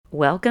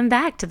Welcome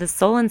back to the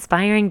Soul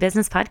Inspiring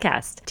Business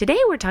Podcast. Today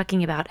we're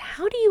talking about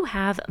how do you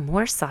have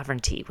more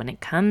sovereignty when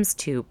it comes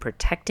to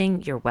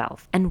protecting your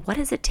wealth, and what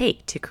does it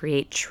take to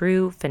create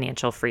true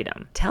financial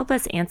freedom? To help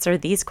us answer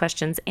these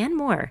questions and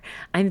more,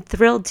 I'm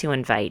thrilled to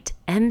invite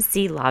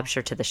MC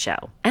Laubscher to the show.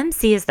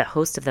 MC is the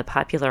host of the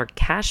popular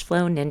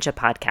Cashflow Ninja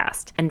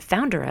podcast and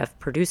founder of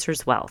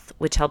Producers Wealth,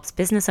 which helps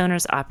business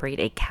owners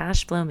operate a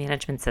cash flow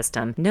management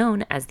system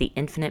known as the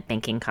infinite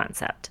banking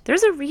concept.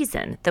 There's a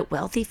reason that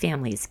wealthy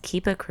families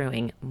keep accruing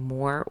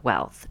more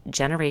wealth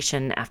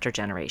generation after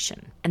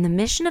generation. And the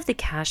mission of the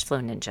Cashflow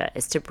Ninja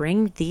is to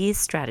bring these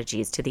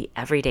strategies to the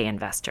everyday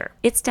investor.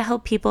 It's to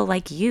help people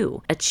like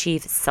you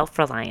achieve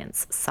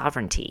self-reliance,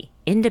 sovereignty,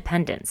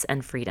 independence,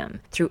 and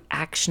freedom through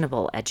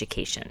actionable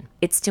education.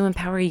 It's to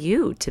empower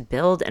you to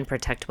build and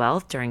protect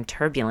wealth during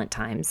turbulent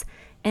times,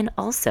 and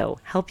also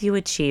help you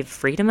achieve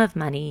freedom of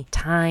money,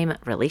 time,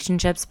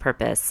 relationships,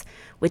 purpose,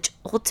 which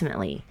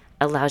ultimately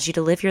allows you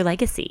to live your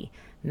legacy,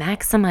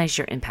 maximize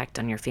your impact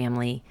on your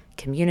family,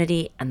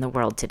 community, and the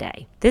world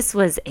today. This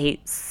was a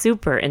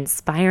super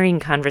inspiring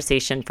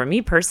conversation for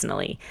me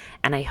personally,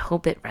 and I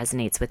hope it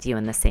resonates with you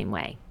in the same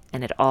way.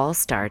 And it all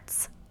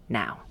starts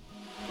now.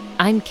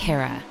 I'm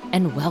Kara,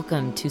 and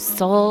welcome to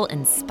Soul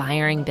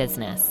Inspiring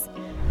Business.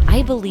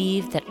 I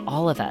believe that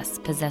all of us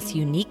possess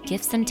unique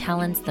gifts and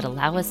talents that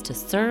allow us to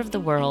serve the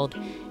world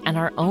and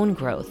our own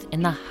growth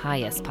in the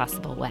highest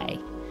possible way.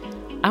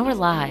 Our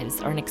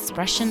lives are an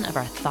expression of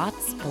our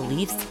thoughts,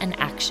 beliefs, and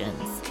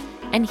actions.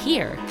 And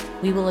here,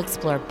 we will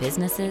explore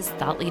businesses,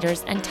 thought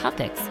leaders, and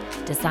topics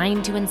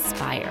designed to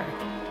inspire,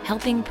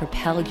 helping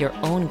propel your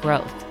own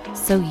growth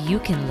so you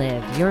can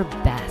live your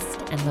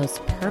best and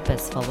most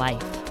purposeful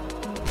life.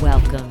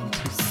 Welcome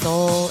to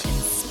Soul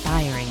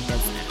Inspiring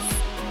Business.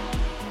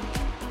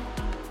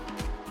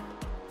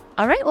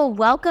 All right, well,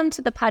 welcome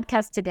to the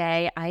podcast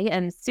today. I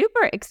am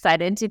super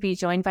excited to be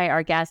joined by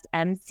our guest,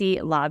 MC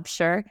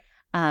Laubscher.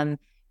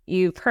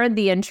 You've heard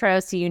the intro,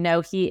 so you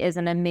know he is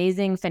an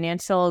amazing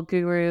financial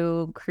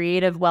guru,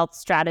 creative wealth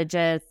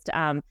strategist,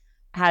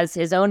 has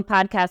his own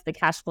podcast, the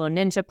Cashflow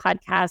Ninja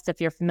podcast.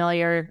 If you're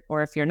familiar,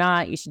 or if you're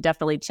not, you should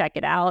definitely check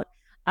it out.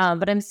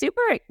 But I'm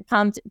super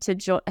pumped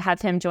to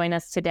have him join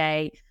us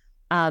today.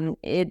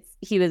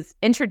 He was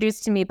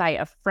introduced to me by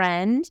a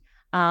friend,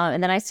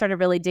 and then I started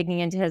really digging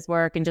into his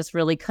work and just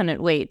really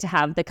couldn't wait to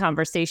have the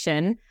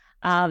conversation.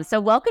 So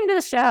welcome to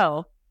the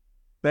show.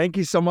 Thank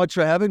you so much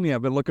for having me.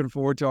 I've been looking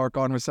forward to our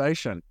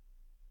conversation.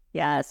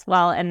 Yes,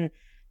 well, and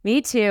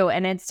me too.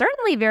 And it's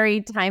certainly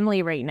very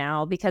timely right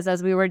now because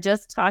as we were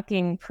just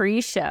talking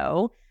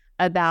pre-show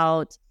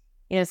about,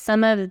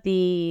 some of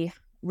the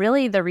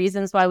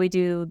reasons why we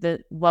do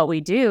what we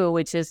do,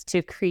 which is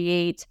to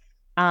create,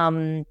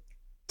 to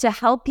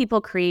help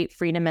people create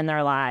freedom in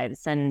their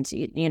lives and,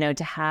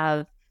 to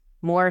have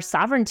more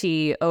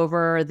sovereignty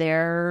over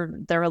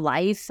their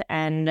life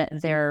and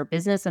their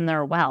business and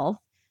their wealth.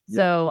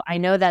 So I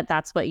know that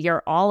that's what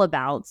you're all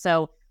about.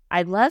 So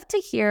I'd love to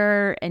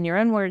hear, in your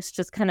own words,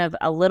 just kind of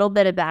a little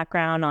bit of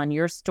background on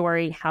your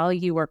story, how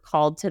you were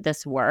called to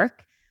this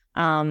work,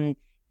 and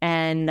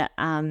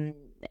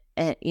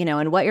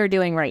what you're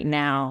doing right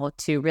now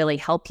to really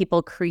help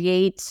people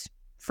create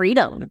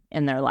freedom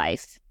in their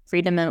life,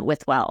 freedom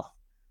with wealth.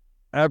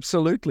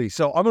 Absolutely.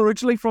 So I'm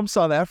originally from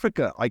South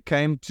Africa. I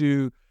came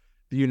to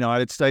the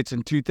United States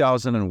in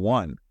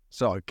 2001.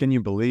 So can you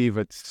believe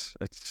it's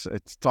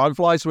time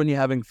flies when you're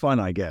having fun,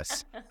 I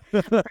guess.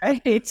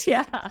 Right,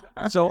 yeah.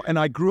 And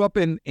I grew up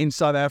in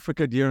South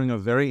Africa during a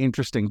very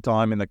interesting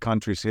time in the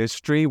country's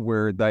history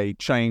where they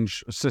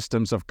changed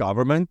systems of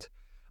government,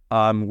 when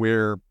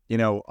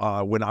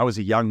I was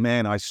a young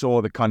man, I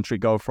saw the country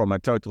go from a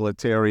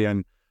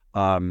totalitarian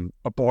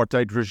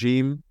apartheid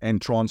regime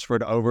and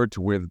transferred over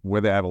to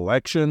where they have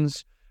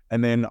elections.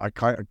 And then I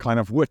kind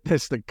of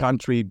witnessed the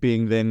country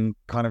being then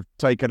kind of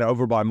taken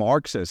over by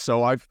Marxists.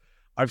 So I've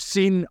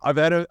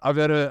had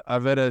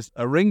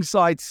a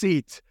ringside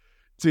seat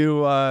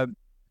to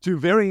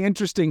very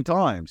interesting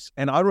times.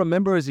 And I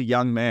remember as a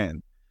young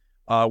man,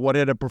 what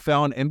had a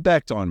profound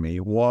impact on me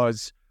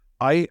was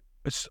I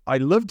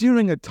lived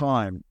during a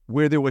time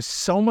where there was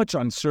so much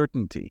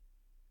uncertainty.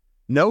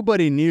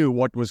 Nobody knew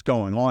what was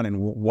going on and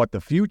what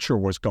the future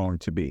was going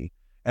to be.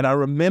 And I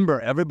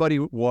remember everybody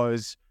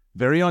was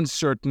very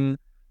uncertain.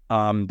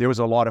 There was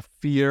a lot of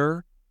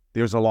fear.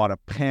 There was a lot of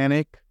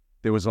panic.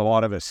 There was a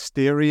lot of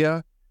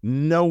hysteria.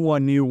 No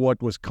one knew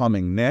what was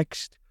coming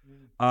next.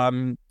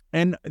 And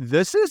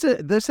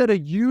this had a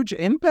huge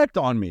impact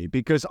on me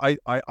because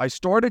I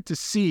started to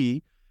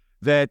see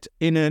that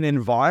in an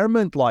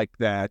environment like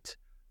that,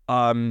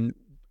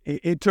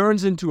 it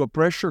turns into a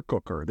pressure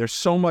cooker. There's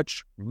so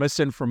much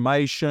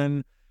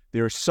misinformation.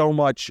 There's so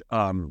much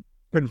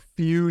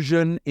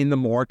confusion in the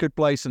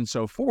marketplace and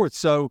so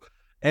forth.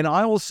 And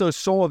I also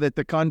saw that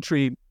the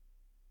country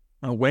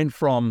went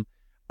from,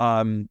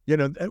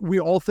 we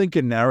all think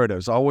in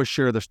narratives. I always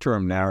share this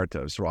term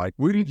narratives, right?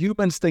 We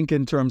humans think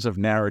in terms of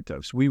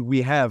narratives.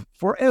 We have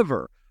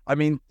forever. I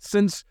mean,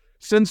 since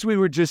we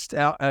were just,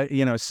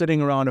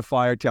 sitting around a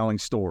fire telling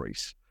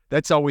stories.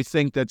 That's how we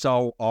think. That's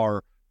how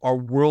our our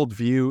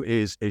worldview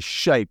is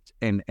shaped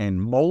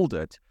and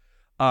molded.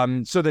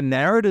 So the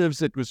narratives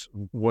that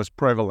was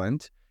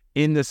prevalent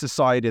in the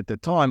society at the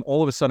time,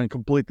 all of a sudden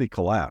completely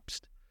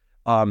collapsed.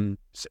 And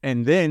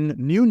then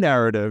new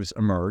narratives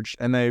emerged,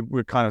 and they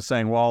were kind of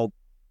saying, well,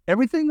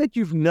 everything that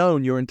you've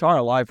known your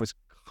entire life was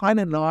kind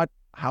of not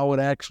how it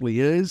actually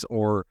is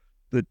or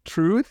the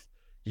truth.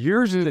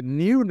 Here's the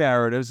new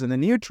narratives and the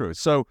new truth.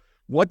 So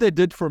what they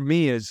did for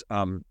me is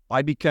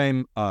I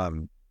became, a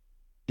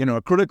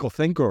critical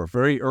thinker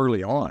very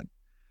early on.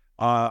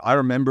 I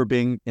remember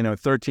being,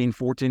 13,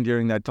 14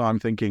 during that time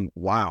thinking,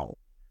 wow,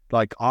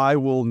 like I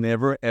will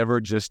never,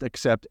 ever just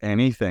accept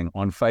anything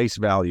on face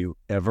value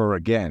ever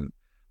again.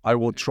 I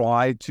will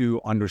try to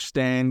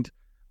understand,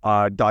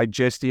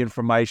 digest the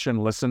information,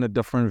 listen to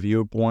different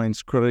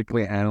viewpoints,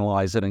 critically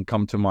analyze it, and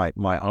come to my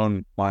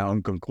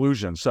own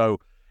conclusion. So,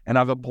 and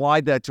I've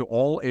applied that to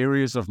all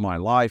areas of my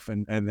life,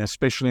 and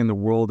especially in the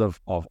world of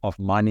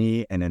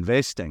money and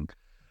investing.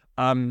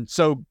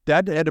 So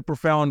that had a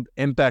profound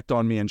impact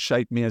on me and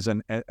shaped me as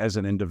an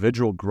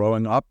individual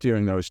growing up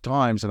during those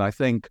times. And I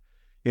think,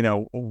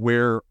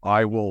 where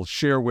I will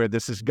share where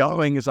this is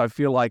going is I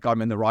feel like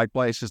I'm in the right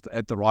places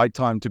at the right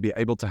time to be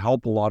able to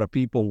help a lot of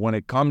people when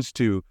it comes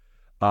to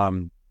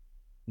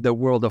the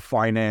world of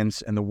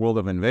finance and the world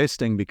of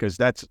investing, because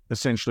that's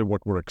essentially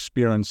what we're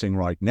experiencing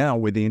right now,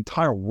 where the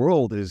entire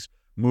world is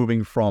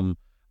moving from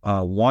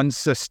one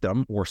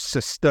system or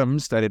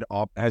systems that it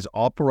has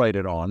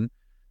operated on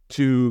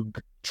to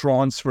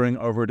transferring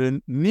over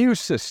to new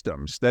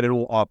systems that it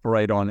will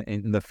operate on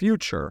in the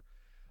future.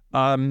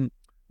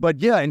 But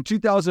yeah, in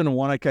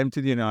 2001, I came to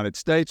the United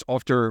States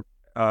after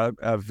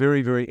a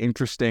very, very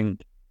interesting,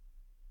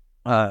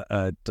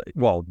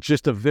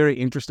 just a very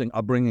interesting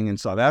upbringing in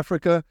South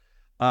Africa.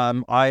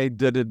 I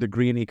did a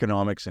degree in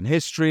economics and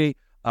history.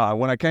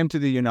 When I came to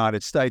the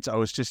United States, I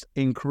was just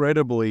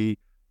incredibly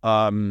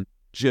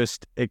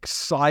just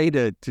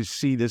excited to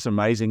see this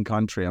amazing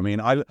country. I mean,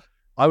 I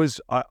was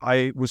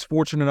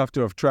fortunate enough to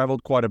have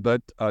traveled quite a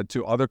bit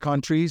to other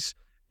countries,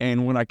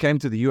 and when I came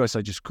to the U.S.,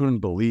 I just couldn't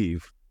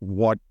believe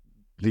what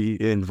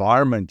the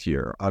environment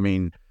here. I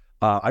mean,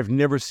 I've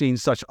never seen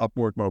such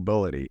upward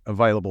mobility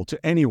available to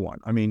anyone.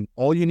 I mean,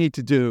 all you need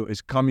to do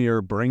is come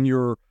here,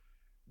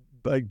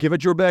 give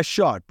it your best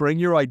shot, bring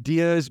your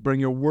ideas, bring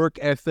your work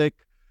ethic,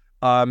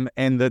 and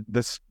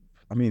it's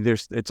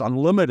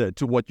unlimited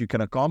to what you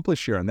can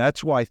accomplish here. And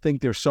that's why I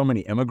think there's so many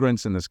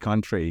immigrants in this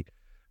country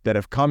that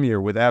have come here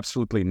with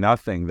absolutely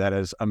nothing, that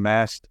has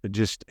amassed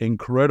just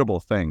incredible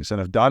things and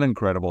have done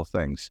incredible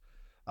things.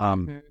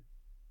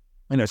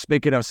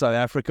 Speaking of South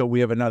Africa, we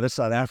have another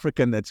South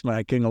African that's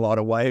making a lot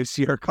of waves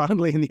here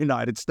currently in the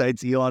United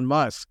States, Elon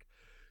Musk.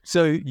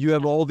 So you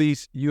have all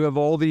these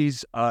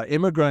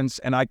immigrants,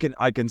 and I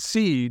can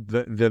see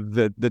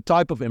the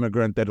type of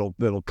immigrant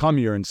that'll come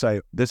here and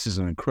say, this is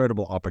an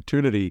incredible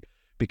opportunity.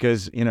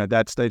 Because, at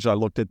that stage, I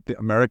looked at the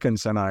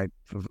Americans and I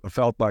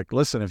felt like,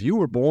 listen, if you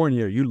were born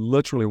here, you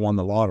literally won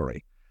the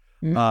lottery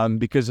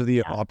because of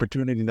the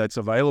opportunity that's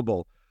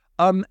available.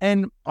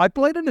 And I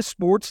played in a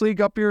sports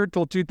league up here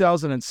until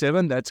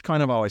 2007. That's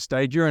kind of how I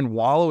stayed here. And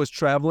while I was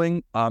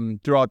traveling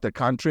throughout the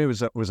country,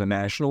 it was a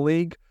national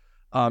league.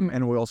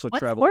 And we also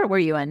traveled. What sport were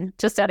you in?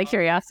 Just out of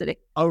curiosity.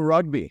 Oh,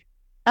 rugby.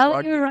 Oh,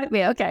 you were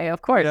rugby. Okay,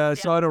 of course. Yeah,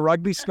 so I had a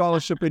rugby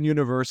scholarship in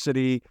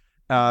university.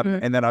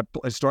 And then I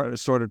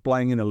started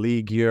playing in a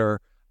league here,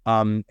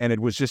 and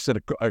it was just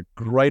a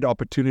great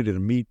opportunity to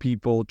meet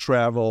people,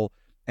 travel.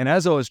 And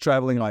as I was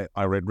traveling,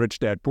 I read Rich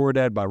Dad, Poor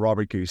Dad by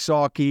Robert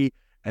Kiyosaki,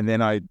 and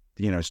then I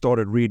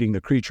started reading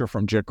The Creature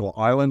from Jekyll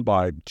Island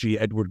by G.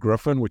 Edward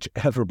Griffin, which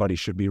everybody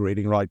should be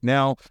reading right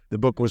now. The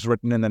book was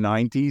written in the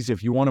 90s.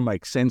 If you want to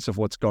make sense of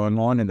what's going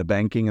on in the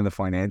banking and the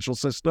financial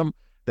system,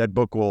 that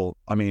book will,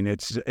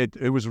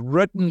 it was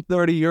written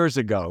 30 years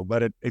ago,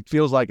 but it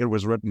feels like it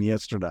was written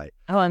yesterday.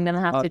 Oh, I'm going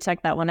to have to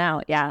check that one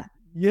out. Yeah.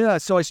 Yeah.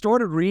 So I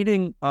started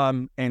reading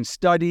and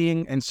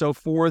studying and so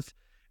forth.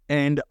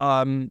 And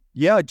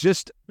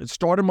just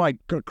started my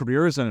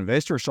career as an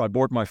investor. So I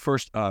bought my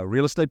first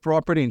real estate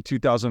property in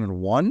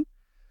 2001.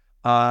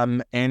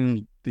 At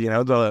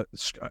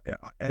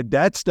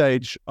that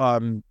stage,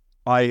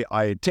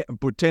 I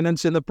put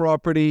tenants in the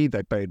property.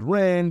 They paid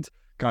rent,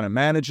 kind of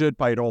managed it,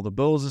 paid all the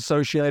bills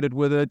associated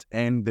with it,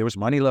 and there was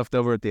money left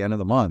over at the end of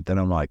the month. And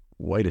I'm like,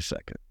 wait a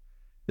second,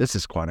 this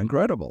is quite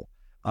incredible.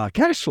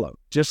 Cash flow,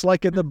 just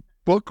like in the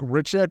book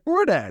Rich Dad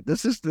Poor Dad.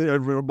 This is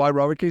by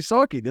Robert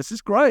Kiyosaki. This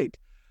is great.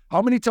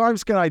 How many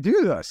times can I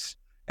do this?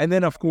 And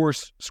then, of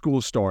course,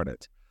 school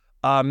started.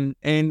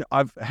 And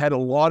I've had a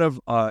lot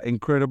of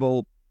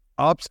incredible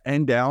ups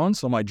and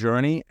downs on my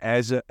journey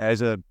as a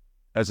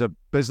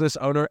business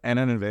owner and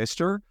an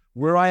investor.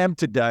 Where I am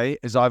today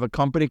is I have a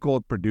company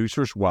called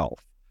Producers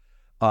Wealth,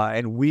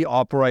 and we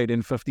operate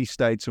in 50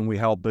 states, and we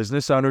help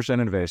business owners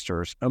and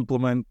investors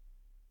implement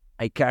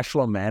a cash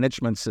flow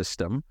management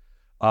system,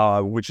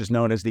 which is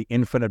known as the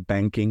infinite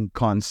banking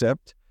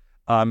concept.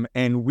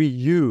 And we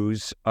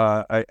use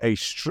a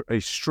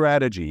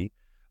strategy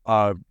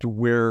to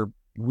where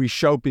we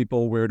show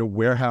people where to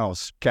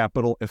warehouse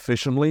capital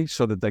efficiently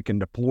so that they can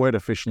deploy it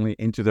efficiently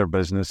into their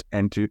business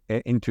and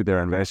into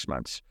their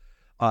investments.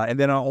 And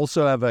then I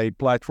also have a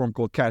platform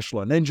called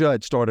Cashflow Ninja.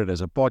 It started as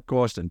a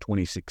podcast in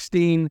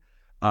 2016,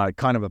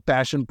 kind of a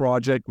passion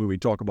project where we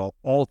talk about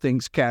all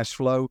things cash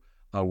flow,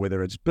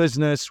 whether it's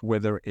business,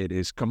 whether it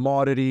is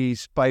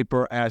commodities,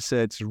 paper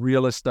assets,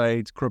 real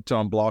estate, crypto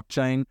and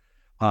blockchain.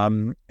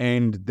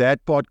 And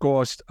that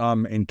podcast,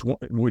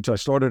 which I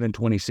started in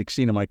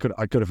 2016, and I could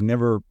have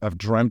never have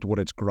dreamt what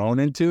it's grown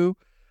into.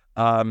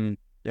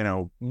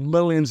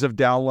 Millions of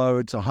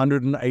downloads,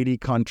 180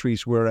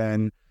 countries we're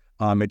in.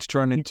 It's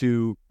turned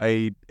into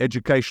a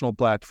educational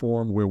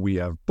platform where we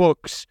have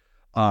books,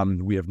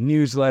 we have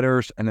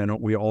newsletters, and then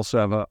we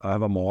also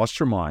have a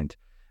mastermind.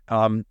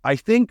 I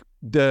think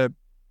to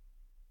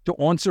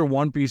answer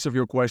one piece of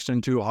your question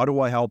too, how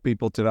do I help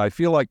people today? I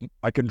feel like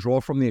I can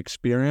draw from the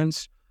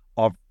experience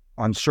of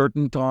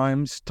uncertain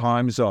times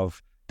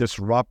of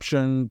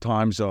disruption,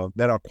 times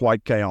that are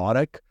quite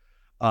chaotic,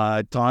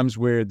 times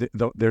where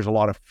there's a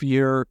lot of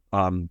fear,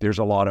 there's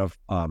a lot of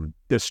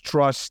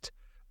distrust,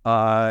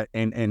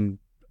 and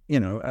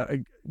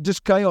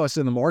just chaos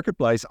in the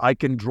marketplace. I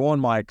can draw on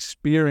my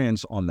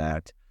experience on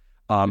that,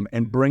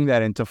 and bring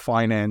that into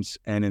finance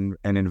and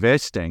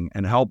investing,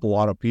 and help a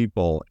lot of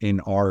people in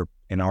our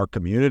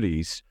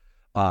communities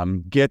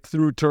get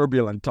through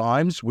turbulent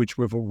times, which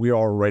we're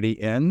already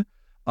in,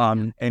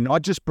 and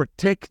not just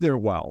protect their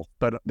wealth,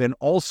 but then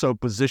also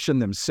position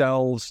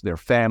themselves, their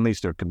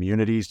families, their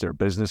communities, their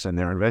business, and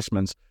their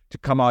investments to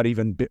come out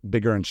even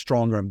bigger and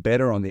stronger and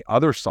better on the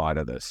other side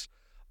of this,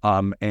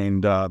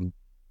 and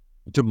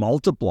to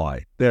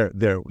multiply their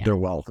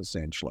wealth,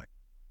 essentially.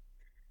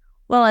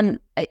 Well, and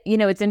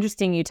it's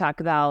interesting you talk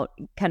about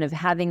kind of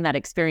having that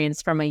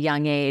experience from a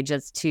young age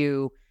as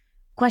to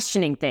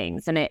questioning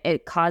things, and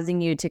it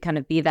causing you to kind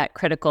of be that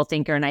critical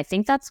thinker. And I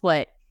think that's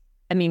what,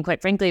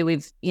 quite frankly,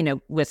 we've,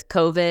 with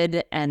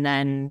COVID and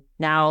then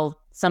now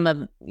some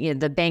of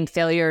the bank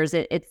failures,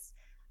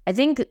 I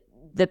think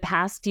the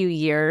past few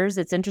years,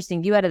 it's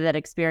interesting. You had that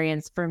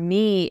experience. For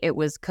me, it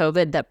was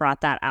COVID that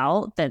brought that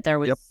out, that there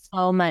was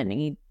so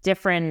many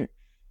different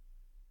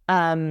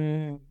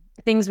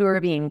things we were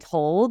being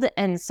told.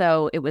 And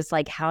so it was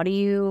like, how do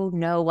you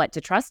know what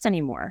to trust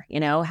anymore?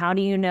 How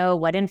do you know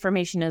what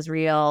information is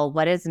real,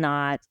 what is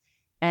not?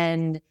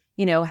 And,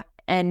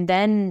 and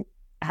then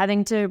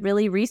having to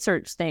really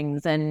research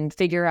things and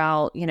figure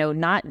out,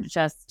 not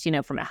just,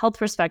 from a health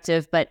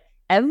perspective, but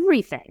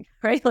everything,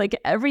 right? Like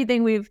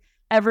everything we've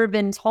ever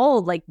been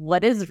told, like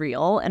what is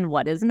real and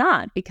what is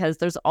not, because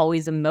there's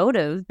always a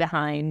motive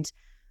behind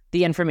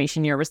the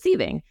information you're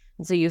receiving.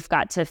 And so you've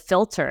got to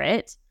filter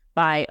it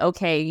by,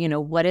 okay,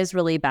 what is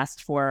really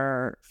best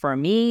for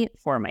me,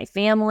 for my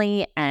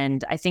family.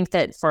 And I think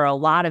that for a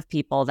lot of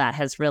people that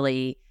has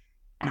really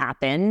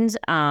happened,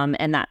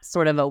 and that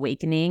sort of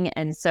awakening.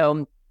 And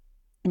so,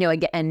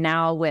 again, and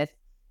now with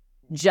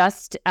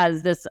just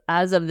as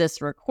of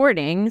this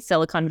recording,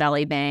 Silicon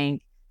Valley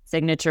Bank,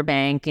 Signature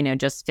Bank,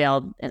 just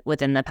failed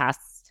within the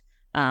past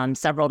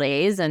several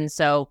days. And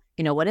so,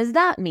 what does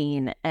that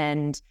mean?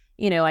 And,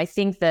 I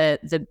think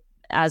that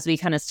as we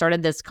kind of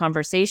started this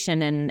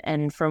conversation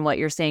and from what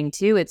you're saying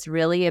too, it's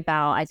really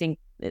about, I think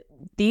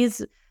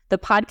the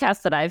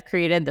podcasts that I've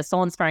created, the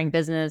Soul Inspiring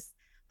Business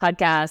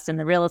podcast and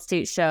the real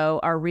estate show,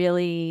 are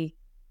really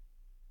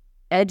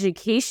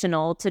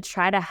educational to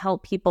try to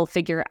help people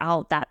figure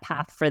out that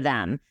path for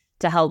them,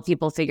 to help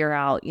people figure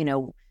out,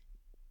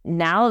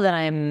 now that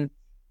I'm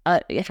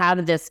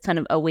have this kind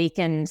of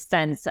awakened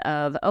sense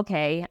of,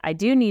 okay, I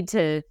do need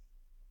to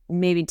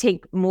maybe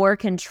take more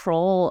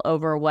control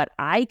over what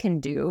I can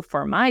do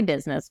for my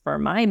business, for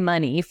my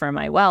money, for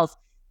my wealth,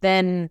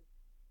 then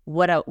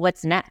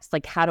what's next?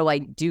 Like, how do I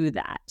do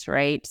that?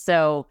 Right.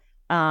 So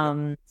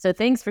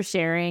thanks for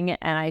sharing.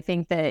 And I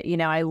think that,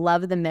 I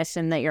love the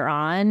mission that you're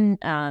on.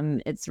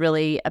 It's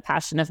really a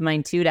passion of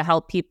mine too, to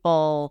help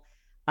people,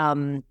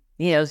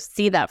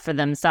 see that for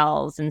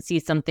themselves and see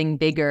something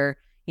bigger,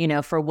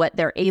 for what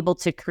they're able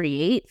to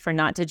create, for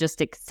not to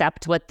just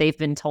accept what they've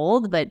been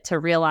told, but to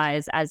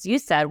realize, as you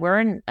said, we're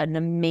in an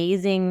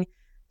amazing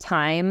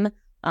time,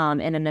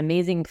 in an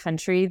amazing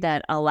country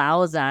that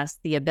allows us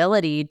the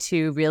ability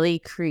to really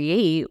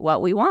create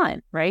what we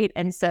want, right?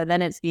 And so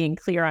then it's being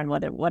clear on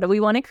what do we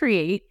want to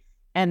create,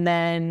 and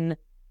then,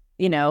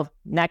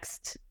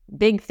 next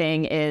big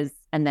thing is,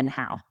 and then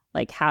how?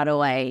 Like, how do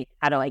I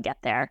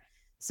get there?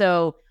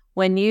 So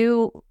when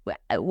you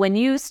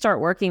start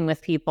working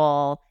with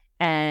people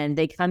and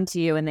they come to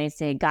you and they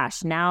say,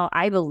 gosh, now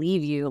I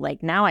believe you,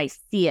 like now I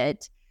see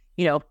it,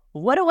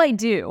 what do I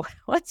do?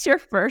 What's your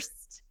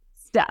first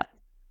step?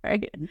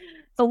 Right?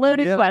 It's a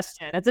loaded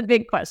question. It's a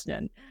big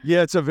question.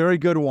 Yeah, it's a very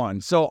good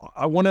one. So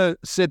I want to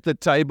set the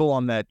table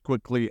on that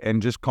quickly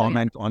and just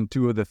comment on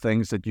two of the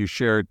things that you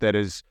shared that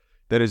is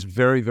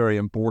very, very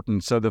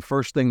important. So the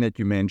first thing that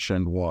you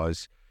mentioned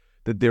was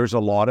that there's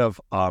a lot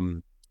of,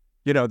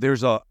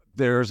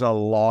 there's a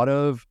lot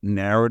of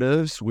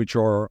narratives which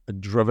are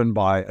driven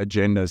by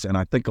agendas, and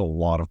I think a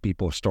lot of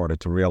people have started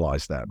to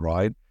realize that,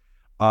 right?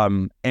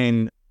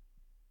 And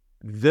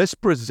this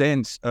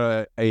presents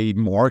a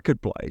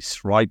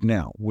marketplace right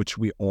now, which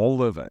we all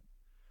live in,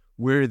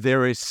 where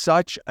there is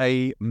such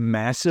a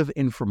massive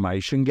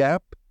information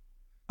gap.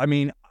 I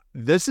mean,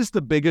 this is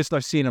the biggest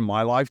I've seen in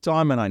my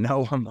lifetime, and I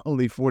know I'm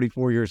only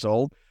 44 years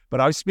old, but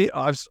I've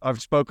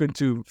spoken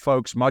to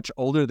folks much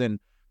older than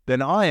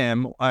I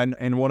am,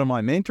 and one of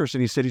my mentors,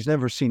 and he said he's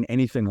never seen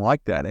anything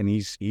like that, and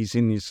he's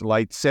in his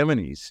late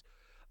 70s.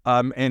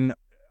 And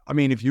I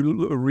mean, if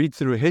you read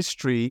through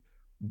history,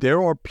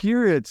 there are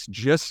periods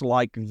just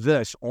like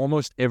this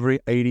almost every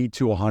 80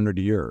 to 100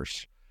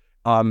 years,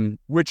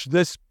 which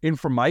this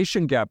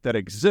information gap that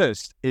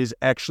exists is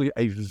actually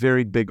a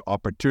very big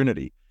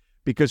opportunity.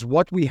 Because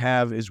what we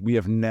have is we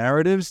have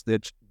narratives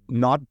that's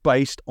not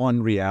based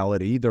on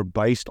reality. They're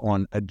based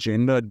on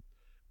agendas,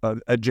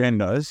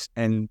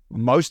 and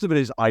most of it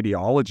is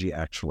ideology,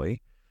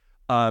 actually.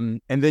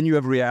 And then you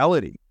have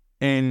reality.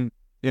 And,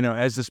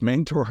 as this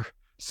mentor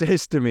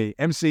says to me,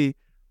 MC,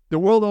 the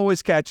world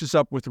always catches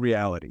up with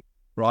reality,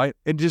 right?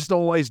 It just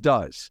always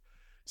does.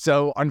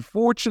 So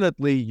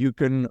unfortunately, you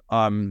can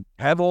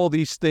have all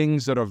these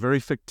things that are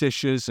very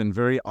fictitious and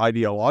very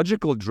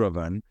ideological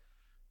driven,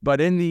 but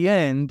in the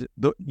end,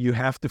 you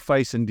have to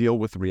face and deal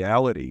with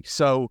reality.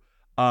 So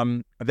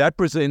that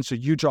presents a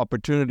huge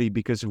opportunity,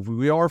 because if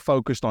we are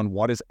focused on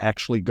what is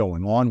actually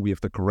going on, we have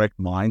the correct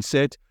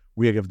mindset,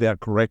 we have that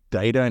correct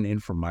data and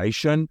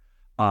information,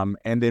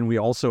 and then we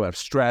also have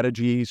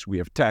strategies, we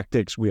have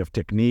tactics, we have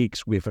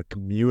techniques, we have a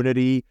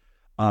community,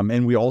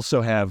 and we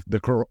also have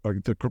the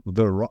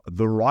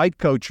right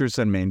coaches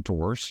and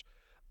mentors.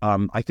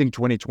 I think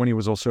 2020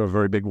 was also a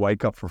very big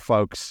wake up for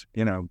folks,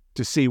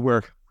 to see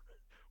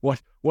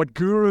what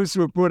gurus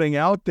were putting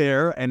out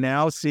there, and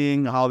now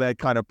seeing how that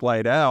kind of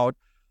played out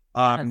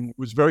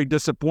was very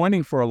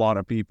disappointing for a lot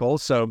of people.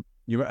 So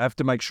you have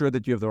to make sure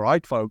that you have the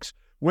right folks.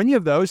 When you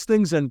have those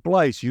things in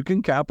place, you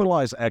can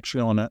capitalize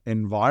actually on an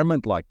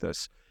environment like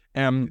this.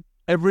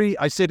 Every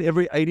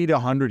 80 to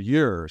 100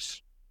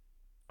 years,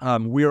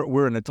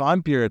 we're in a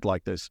time period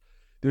like this.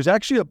 There's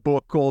actually a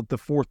book called The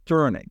Fourth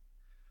Turning,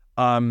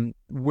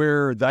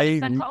 where they...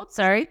 What's that called?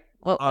 Sorry?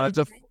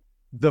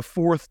 The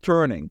Fourth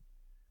Turning.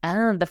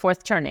 The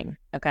Fourth Turning.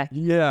 Okay.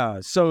 Yeah.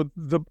 So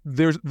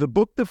there's the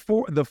book, The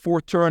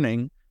Fourth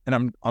Turning,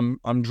 and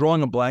I'm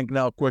drawing a blank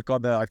now quick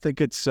on that. I think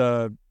it's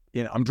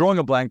I'm drawing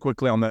a blank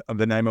quickly on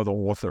the name of the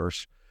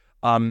authors.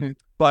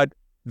 But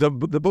the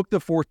book,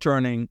 The Fourth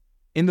Turning,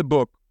 in the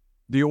book,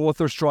 the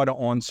authors try to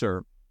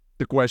answer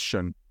the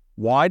question,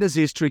 why does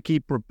history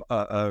keep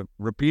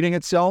repeating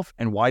itself,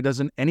 and why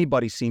doesn't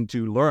anybody seem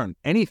to learn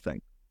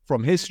anything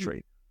from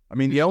history? I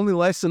mean, the only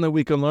lesson that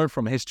we can learn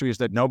from history is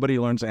that nobody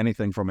learns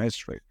anything from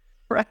history.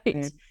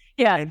 Right.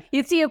 Yeah.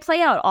 You see it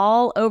play out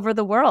all over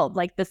the world,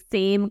 like the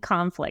same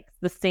conflicts,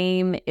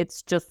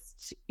 it's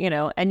just,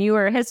 and you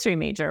were a history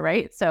major,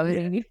 right? So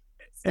you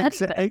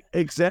exactly.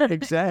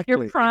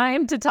 You're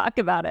primed to talk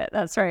about it.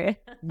 That's right.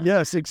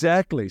 Yes,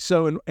 exactly.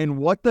 So, and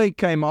what they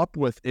came up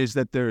with is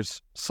that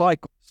there's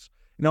cycles.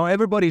 Now,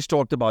 everybody's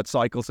talked about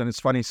cycles, and it's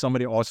funny,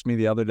 somebody asked me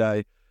the other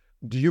day,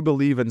 do you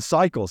believe in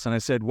cycles? And I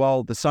said,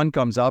 well, the sun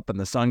comes up and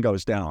the sun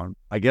goes down.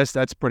 I guess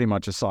that's pretty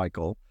much a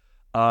cycle.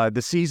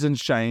 The seasons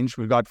change.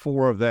 We've got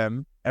 4 of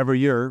them every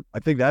year. I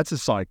think that's a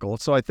cycle.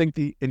 So I think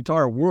the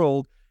entire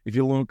world, if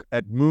you look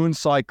at moon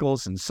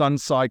cycles and sun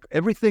cycles,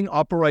 everything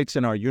operates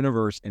in our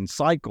universe in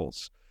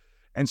cycles.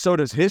 And so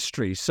does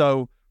history.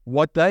 So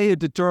what they had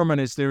determined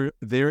is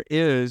there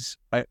is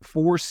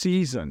 4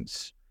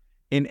 seasons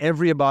in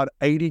every about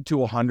 80 to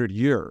 100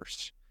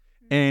 years.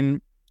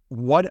 And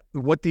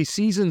what these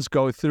seasons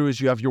go through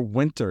is you have your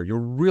winter, your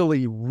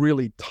really,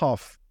 really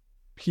tough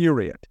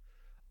period,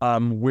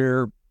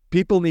 where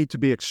people need to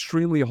be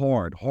extremely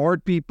hard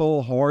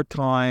people, hard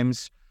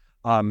times,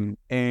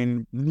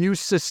 and new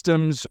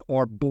systems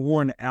are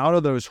born out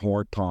of those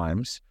hard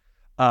times.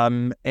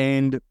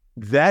 And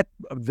that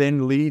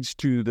then leads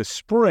to the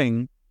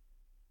spring,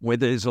 where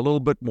there's a little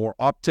bit more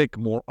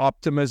more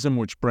optimism,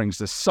 which brings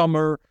the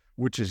summer,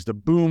 which is the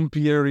boom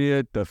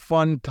period, the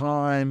fun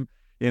time,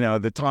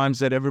 the times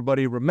that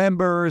everybody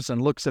remembers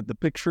and looks at the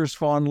pictures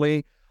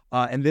fondly.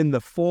 And then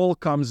the fall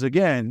comes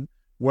again,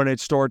 when it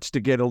starts to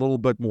get a little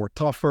bit more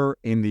tougher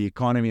in the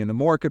economy and the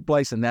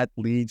marketplace, and that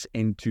leads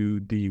into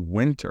the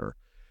winter.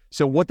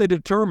 So what they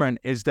determine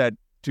is that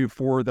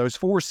for those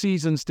 4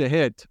 seasons to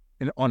hit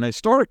on a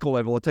historical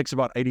level, it takes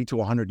about 80 to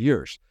 100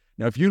 years.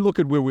 Now, if you look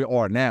at where we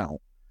are now,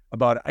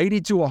 about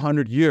 80 to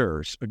 100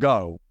 years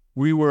ago,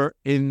 we were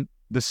in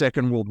the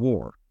Second World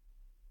War.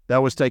 That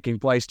was taking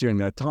place during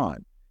that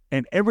time.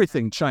 And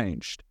everything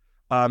changed.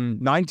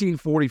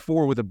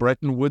 1944, with the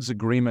Bretton Woods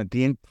Agreement,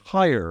 the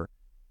entire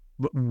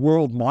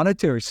world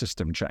monetary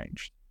system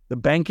changed. The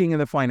banking and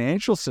the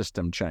financial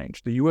system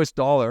changed. The U.S.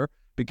 dollar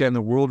became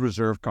the world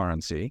reserve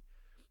currency.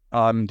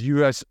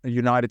 The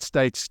United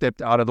States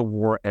stepped out of the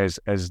war as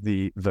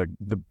the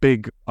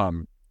big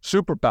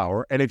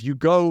superpower. And if you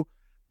go,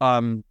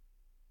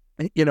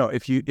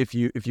 if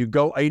you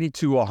go 80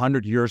 to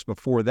 100 years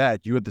before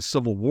that, you had the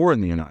Civil War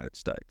in the United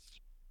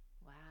States.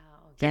 Wow.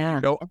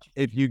 Yeah.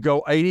 If you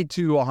go 80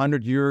 to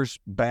 100 years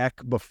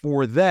back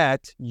before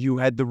that, you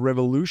had the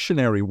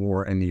Revolutionary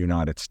War in the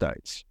United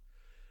States.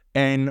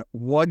 And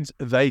what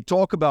they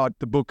talk about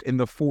the book in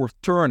The Fourth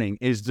Turning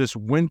is this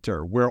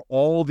winter where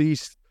all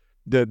these,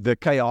 the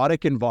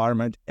chaotic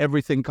environment,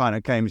 everything kind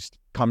of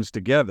comes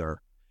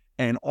together.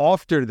 And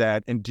after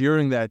that, and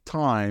during that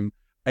time,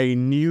 a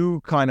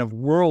new kind of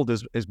world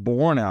is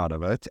born out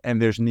of it,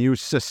 and there's new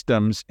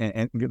systems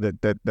and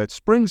that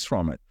springs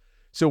from it.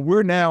 So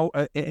we're now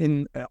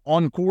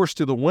on course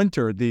to the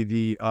winter.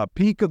 The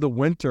peak of the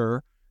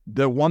winter,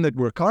 the one that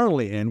we're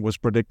currently in, was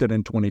predicted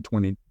in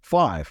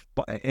 2025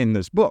 in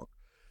this book.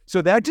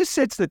 So that just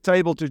sets the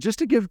table to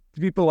give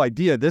people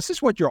idea. This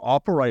is what you're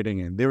operating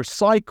in. There's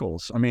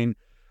cycles. I mean,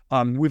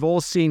 we've all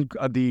seen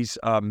these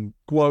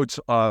quotes: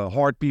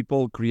 "Hard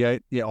people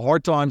create,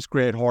 hard times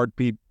create hard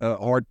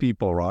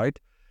people." Right?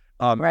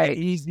 Right.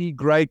 Easy,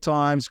 great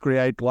times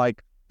create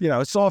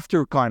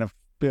softer kind of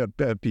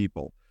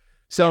people.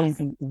 So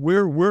Yes.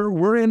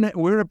 we're in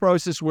a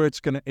process where it's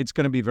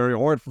gonna be very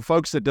hard for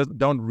folks that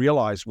don't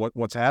realize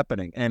what's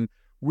happening. And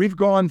we've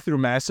gone through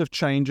massive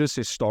changes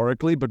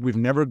historically, but we've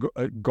never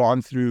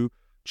gone through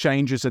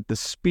changes at the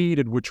speed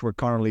at which we're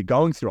currently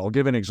going through. I'll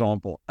give an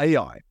example: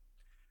 AI.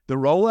 The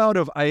rollout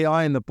of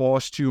AI in the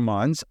past 2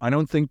 months, I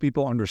don't think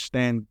people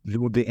understand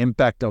the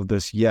impact of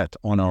this yet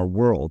on our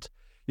world.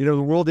 The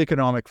World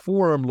Economic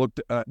Forum looked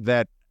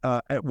at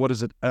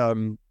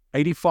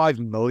 85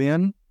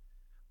 million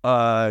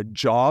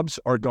jobs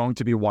are going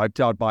to be wiped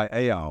out by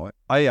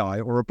AI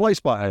or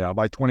replaced by AI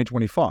by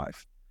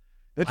 2025.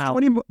 That's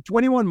Wow.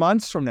 21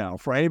 months from now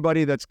for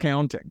anybody that's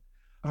counting.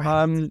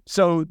 Right.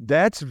 So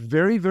that's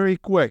very, very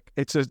quick.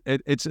 It's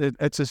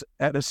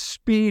at a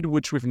speed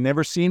which we've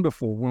never seen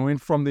before. We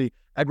went from the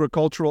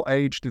agricultural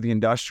age to the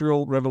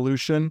industrial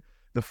revolution,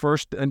 the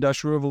first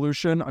industrial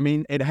revolution. I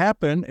mean, it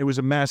happened. It was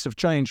a massive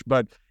change,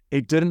 but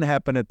it didn't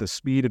happen at the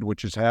speed at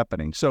which it's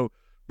happening. So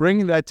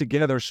bringing that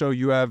together, so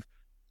you have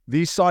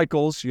these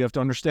cycles, you have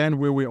to understand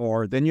where we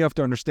are. Then you have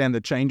to understand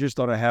the changes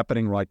that are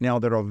happening right now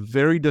that are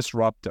very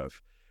disruptive.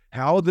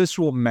 How this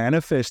will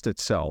manifest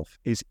itself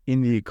is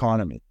in the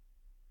economy.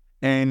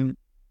 And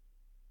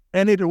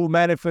it will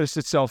manifest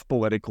itself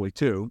politically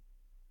too.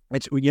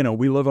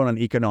 We live on an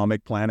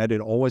economic planet. It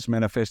always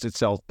manifests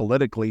itself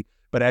politically,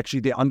 but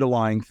actually the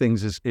underlying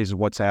things is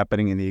what's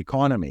happening in the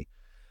economy.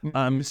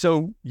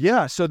 So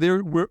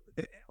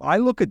I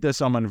look at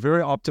this, I'm a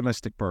very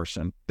optimistic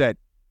person that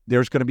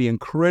there's going to be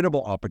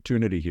incredible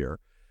opportunity here.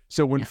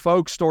 So when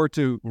folks start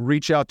to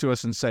reach out to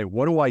us and say,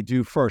 what do I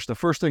do first? The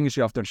first thing is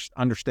you have to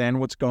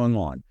understand what's going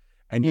on,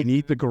 and you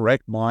need the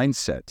correct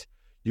mindset.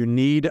 You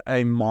need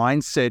a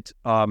mindset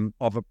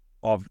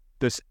of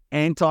this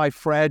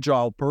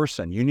anti-fragile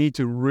person. You need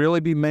to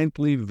really be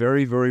mentally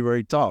very, very,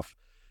 very tough,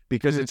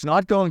 because it's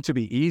not going to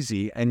be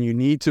easy, and you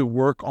need to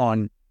work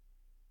on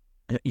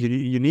that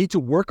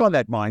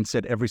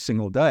mindset every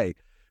single day,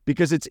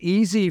 because it's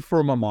easy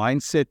from a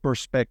mindset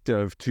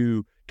perspective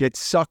to get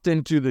sucked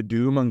into the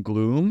doom and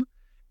gloom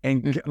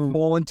and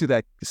fall into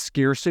that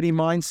scarcity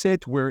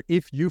mindset, where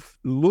if you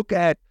look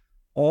at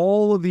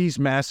all of these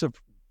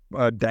massive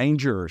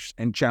dangers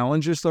and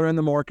challenges that are in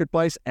the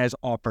marketplace as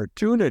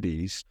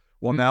opportunities,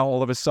 well, now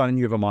all of a sudden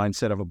you have a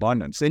mindset of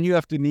abundance. Then you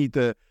need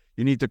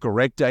the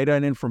correct data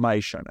and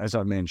information, as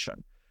I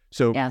mentioned.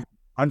 So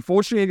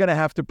unfortunately, you're going to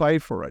have to pay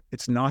for it.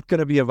 It's not going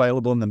to be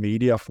available in the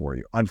media for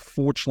you.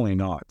 Unfortunately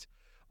not.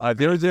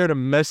 They're there to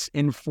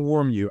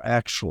misinform you,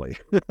 actually,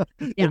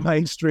 the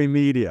mainstream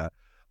media.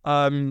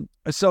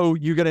 So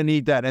you're going to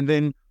need that. And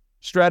then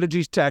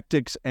strategies,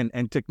 tactics,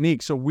 and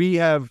techniques. So we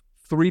have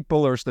 3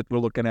 pillars that we're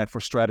looking at for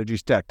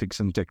strategies, tactics,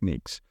 and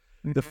techniques.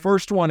 The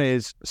first one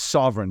is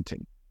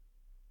sovereignty.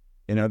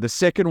 The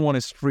second one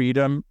is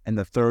freedom, and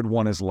the third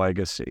one is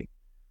legacy.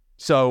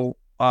 So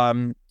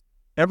freedom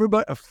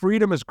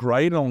is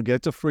great, and I'll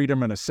get to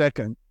freedom in a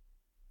second.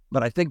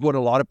 But I think what a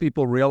lot of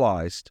people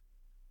realized,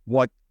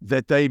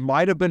 that they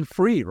might have been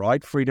free,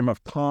 right? Freedom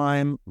of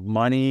time,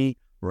 money,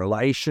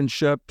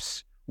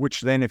 relationships, which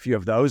then if you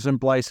have those in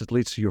place, it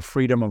leads to your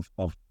freedom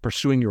of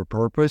pursuing your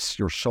purpose,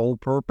 your soul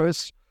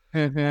purpose.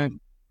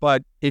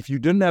 But if you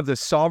didn't have the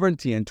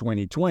sovereignty in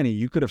 2020,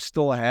 you could have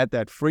still had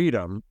that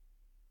freedom.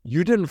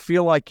 You didn't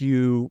feel like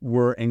you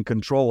were in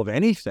control of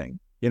anything,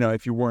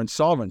 if you weren't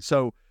sovereign.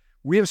 So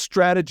we have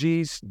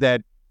strategies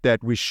that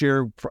we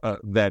share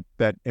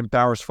that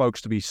empowers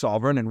folks to be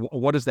sovereign. And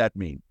what does that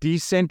mean?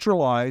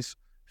 Decentralize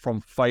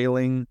from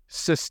failing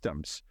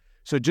systems.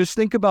 So just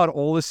think about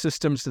all the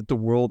systems that the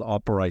world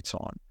operates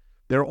on.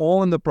 They're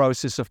all in the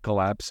process of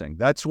collapsing.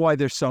 That's why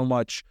there's so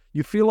much,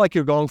 you feel like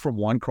you're going from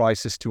one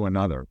crisis to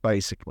another,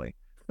 basically.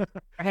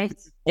 Right.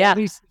 All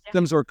these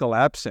systems are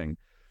collapsing.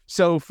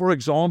 So for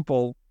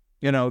example,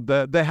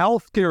 the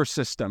healthcare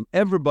system,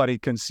 everybody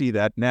can see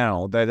that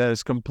now, that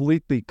is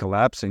completely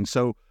collapsing.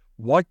 So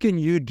what can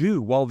you do?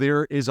 Well,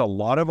 there is a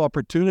lot of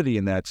opportunity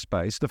in that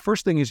space. The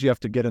first thing is you have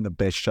to get in the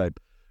best shape,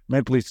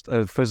 mentally,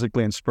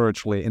 physically, and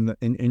spiritually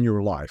in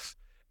your life,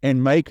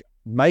 and make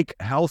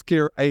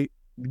healthcare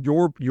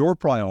your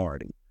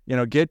priority.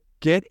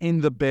 get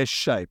in the best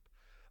shape.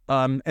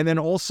 And then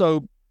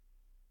also,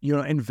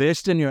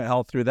 invest in your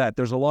health through that.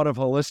 There's a lot of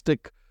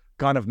holistic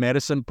kind of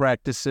medicine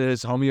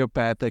practices,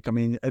 homeopathic. I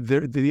mean,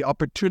 the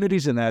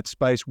opportunities in that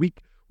space.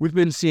 We've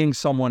been seeing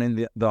someone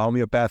in the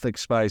homeopathic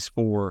space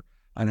for,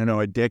 I don't know,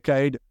 a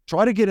decade.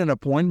 Try to get an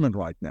appointment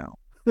right now.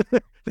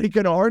 They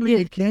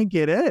can't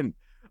get in.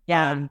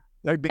 Yeah. And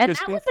that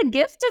was a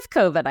gift of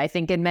COVID, I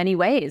think, in many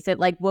ways. It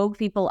like woke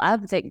people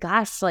up that,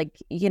 gosh, like,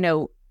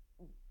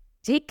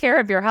 take care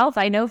of your health.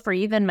 I know for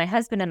even my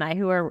husband and I,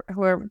 who are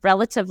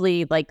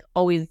relatively like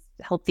always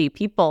healthy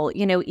people,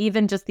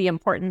 even just the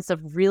importance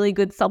of really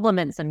good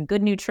supplements and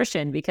good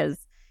nutrition,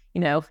 because,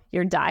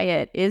 your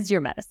diet is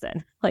your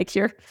medicine. Like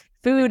your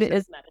food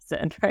is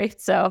medicine, right?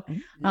 So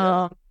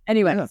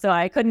anyway, so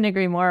I couldn't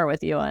agree more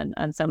with you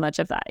on so much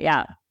of that.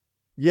 Yeah.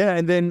 Yeah.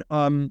 And then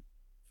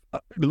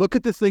look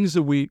at the things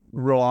that we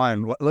rely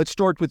on. Let's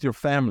start with your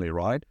family,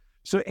 right?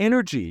 So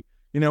energy,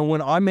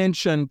 when I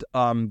mentioned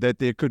that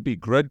there could be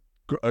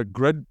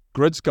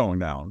grids going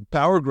down,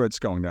 power grids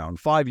going down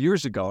 5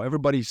 years ago,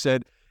 everybody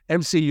said,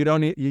 MC,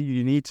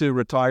 you need to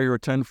retire your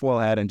tinfoil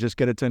hat and just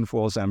get a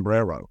tinfoil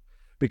sombrero,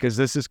 because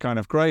this is kind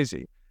of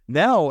crazy.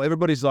 Now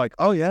everybody's like,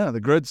 oh yeah, the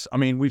grids. I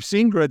mean, we've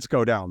seen grids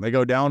go down. They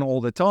go down all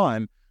the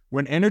time.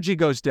 When energy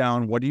goes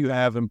down, what do you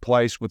have in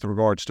place with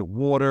regards to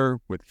water,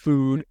 with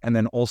food, and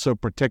then also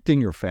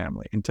protecting your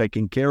family and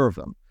taking care of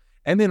them?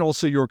 And then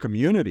also your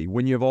community.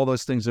 When you have all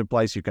those things in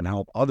place, you can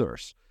help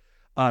others.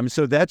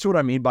 So that's what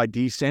I mean by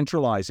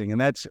decentralizing.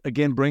 And that's,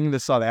 again, bringing the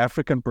South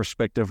African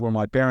perspective, where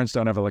my parents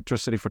don't have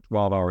electricity for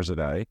 12 hours a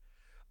day.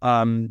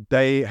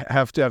 They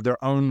have to have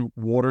their own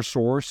water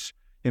source,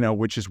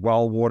 which is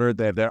well water.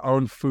 They have their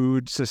own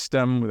food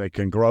system. They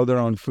can grow their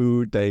own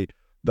food. They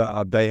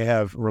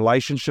have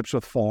relationships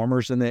with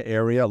farmers in the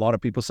area. A lot of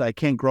people say, I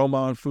can't grow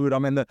my own food.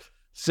 I'm in the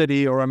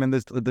city or I'm in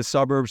the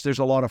suburbs. There's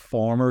a lot of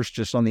farmers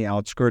just on the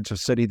outskirts of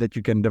city that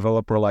you can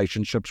develop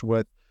relationships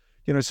with.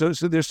 So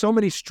there's so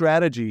many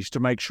strategies to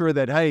make sure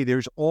that, hey,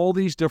 there's all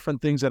these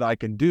different things that I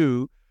can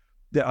do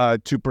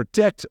to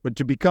protect, but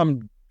to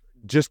become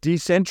just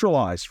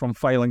decentralized from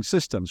failing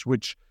systems,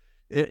 which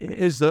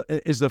is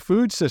the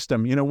food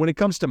system. When it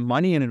comes to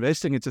money and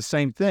investing, it's the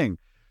same thing.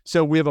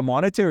 So we have a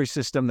monetary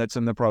system that's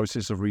in the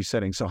process of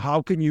resetting. So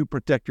how can you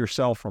protect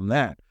yourself from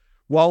that?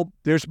 Well,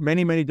 there's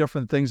many, many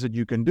different things that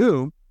you can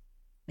do.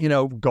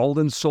 Gold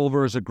and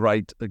silver is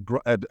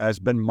has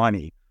been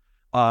money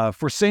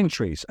for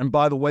centuries. And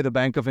by the way, the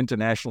Bank of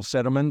International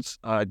Settlements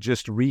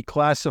just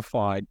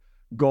reclassified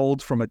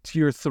gold from a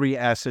tier 3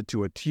 asset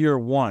to a tier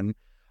 1.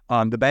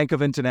 The Bank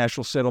of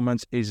International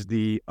Settlements is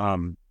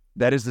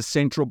that is the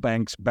central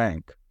bank,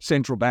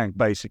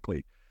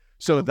 basically.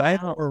 So they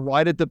are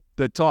right at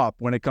the top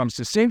when it comes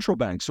to central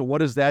banks. So what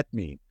does that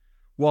mean?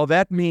 Well,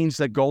 that means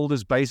that gold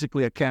is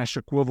basically a cash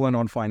equivalent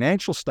on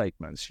financial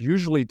statements.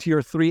 Usually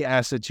tier 3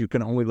 assets, you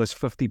can only list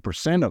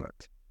 50% of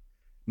it.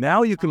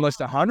 Now you can list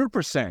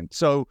 100%.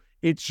 So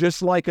it's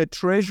just like a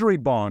treasury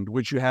bond,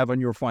 which you have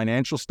on your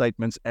financial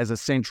statements as a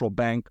central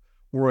bank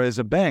or as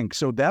a bank.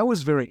 So that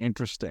was very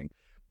interesting.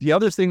 The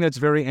other thing that's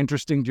very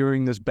interesting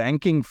during this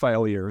banking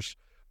failures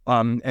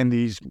and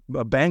these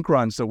bank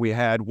runs that we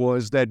had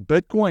was that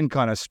Bitcoin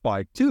kind of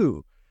spiked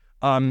too,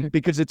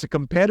 because it's a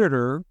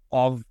competitor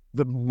of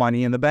the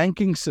money in the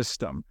banking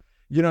system.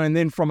 And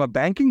then from a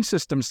banking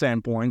system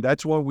standpoint,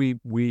 that's why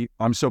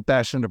I'm so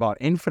passionate about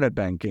infinite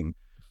banking.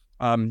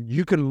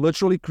 You can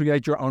literally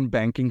create your own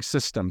banking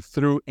system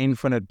through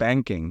infinite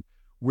banking,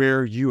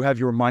 where you have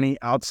your money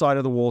outside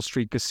of the Wall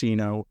Street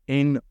casino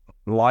in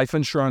life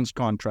insurance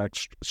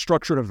contracts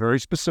structured a very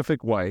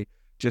specific way,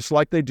 just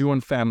like they do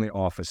in family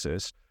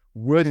offices,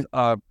 with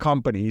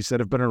companies that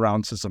have been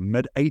around since the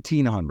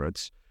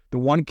mid-1800s. The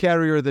one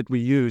carrier that we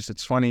use,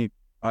 it's funny,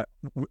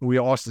 we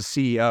asked the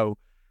CEO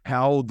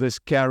how this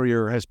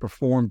carrier has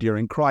performed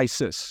during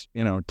crisis,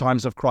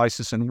 times of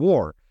crisis and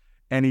war.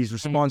 And his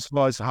response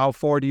was, how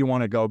far do you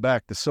want to go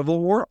back? The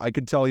Civil War? I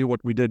could tell you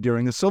what we did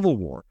during the Civil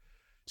War.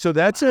 So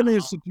that's an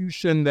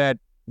institution that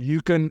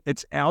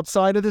it's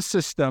outside of the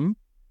system.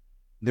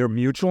 They're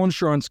mutual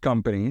insurance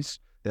companies.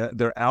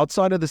 They're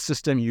outside of the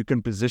system. You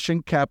can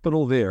position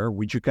capital there,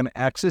 which you can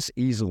access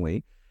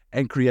easily,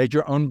 and create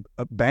your own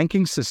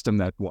banking system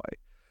that way.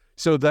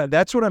 So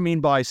that's what I mean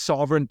by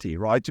sovereignty,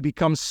 right? To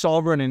become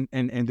sovereign,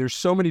 and there's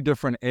so many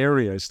different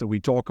areas that we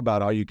talk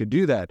about how you could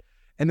do that.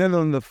 And then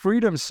on the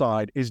freedom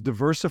side is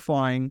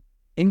diversifying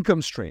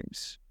income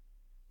streams.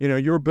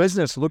 Your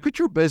business, look at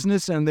your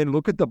business and then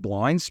look at the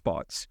blind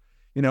spots.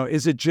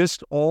 Is it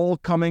just all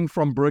coming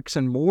from bricks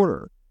and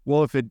mortar?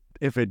 Well,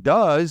 if it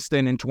does,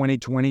 then in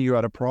 2020, you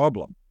had a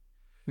problem.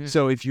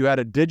 So if you had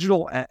a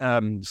digital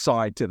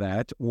side to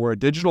that, or a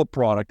digital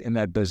product in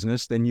that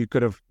business, then you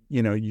could have,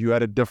 you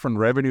had a different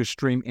revenue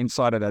stream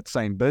inside of that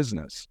same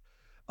business.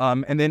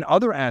 And then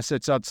other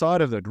assets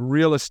outside of that,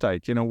 real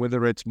estate,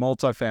 whether it's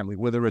multifamily,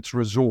 whether it's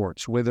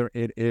resorts, whether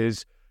it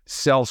is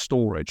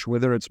self-storage,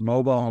 whether it's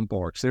mobile home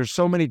parks. There's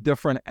so many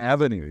different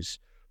avenues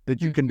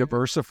that you can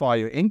diversify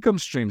your income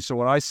streams. So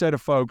what I say to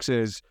folks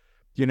is,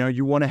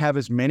 you want to have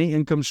as many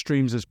income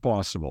streams as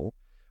possible.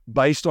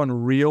 based on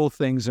real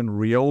things and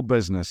real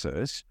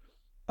businesses.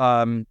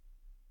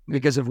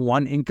 Because if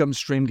one income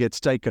stream gets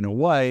taken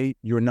away,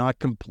 you're not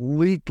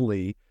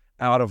completely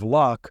out of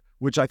luck,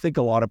 which I think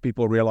a lot of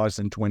people realized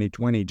in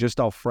 2020, just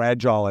how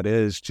fragile it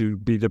is to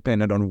be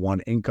dependent on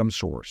one income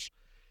source.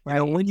 Right.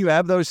 When you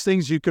have those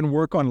things, you can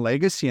work on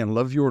legacy and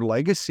live your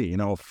legacy,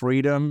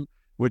 freedom,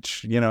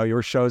 which,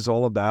 your show is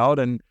all about,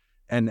 and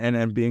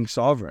being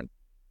sovereign.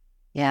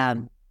 Yeah.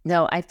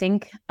 No, I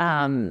think,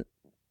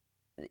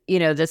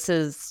 this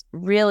is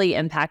really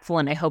impactful,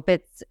 and I hope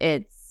it's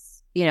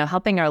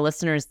helping our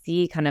listeners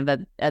see kind of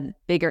a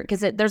bigger,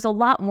 because there's a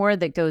lot more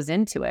that goes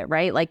into it,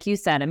 right? Like you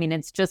said, I mean,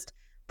 it's just,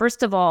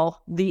 first of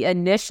all, the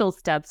initial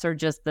steps are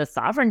just the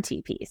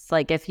sovereignty piece.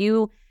 Like if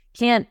you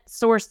can't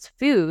source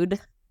food,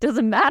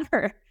 doesn't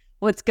matter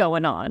what's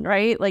going on,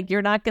 right? Like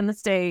you're not going to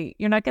stay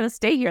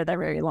here that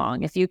very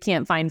long if you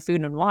can't find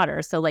food and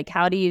water. So like,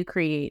 how do you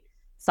create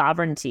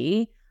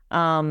sovereignty,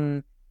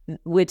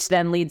 which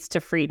then leads to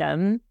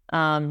freedom,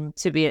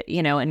 to be,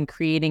 and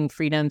creating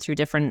freedom through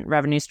different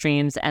revenue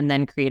streams, and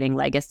then creating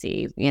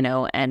legacy,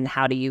 and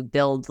how do you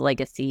build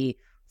legacy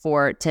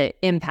to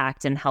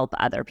impact and help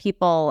other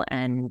people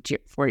and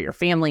for your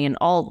family and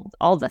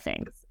all the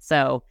things.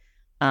 So,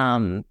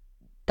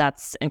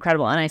 that's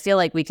incredible. And I feel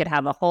like we could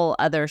have a whole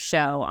other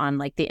show on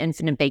like the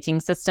infinite banking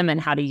system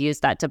and how to use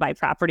that to buy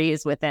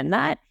properties within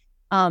that.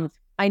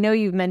 I know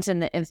you've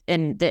mentioned that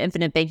in the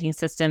infinite banking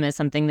system is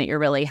something that you're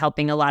really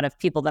helping a lot of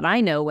people that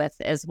I know with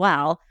as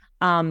well.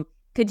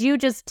 Could you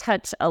just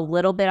touch a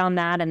little bit on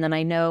that? And then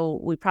I know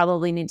we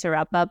probably need to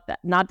wrap up.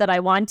 Not that I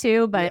want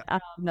to, but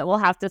we'll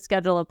have to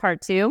schedule a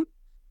part 2.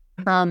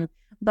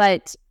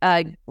 But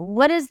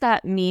what does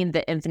that mean,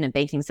 the infinite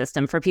banking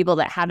system, for people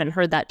that haven't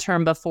heard that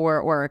term before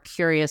or are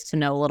curious to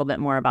know a little bit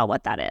more about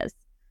what that is?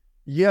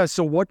 Yeah,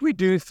 so what we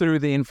do through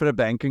the infinite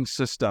banking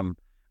system,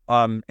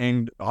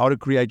 and how to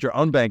create your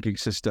own banking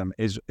system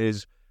is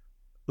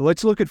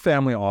let's look at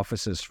family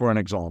offices for an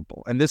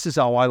example. And this is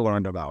how I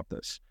learned about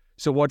this.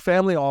 So what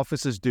family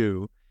offices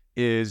do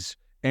is,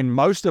 and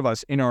most of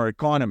us in our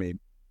economy,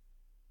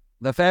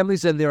 the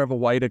families in there have a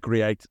way to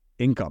create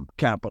income,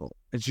 capital.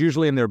 It's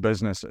usually in their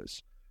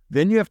businesses.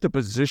 Then you have to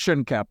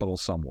position capital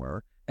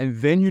somewhere, and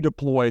then you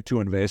deploy it to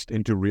invest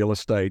into real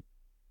estate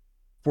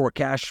for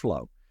cash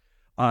flow.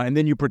 And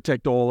then you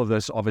protect all of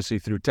this, obviously,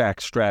 through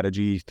tax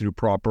strategy, through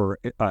proper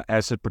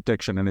asset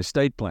protection and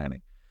estate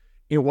planning.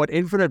 And what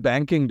infinite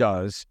banking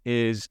does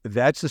is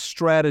that's a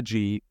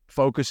strategy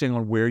focusing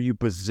on where you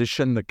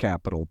position the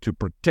capital to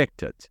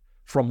protect it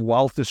from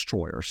wealth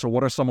destroyers. So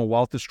what are some of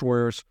wealth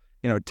destroyers?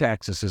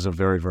 Taxes is a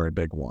very, very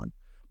big one.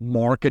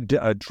 Market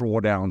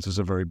drawdowns is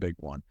a very big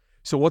one.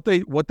 So what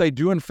they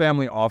do in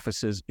family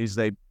offices is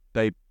they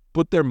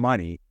put their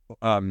money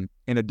in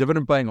a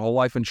dividend-paying whole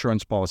life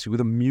insurance policy with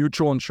a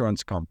mutual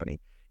insurance company.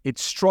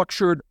 It's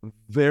structured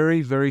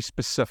very, very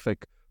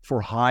specific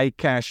for high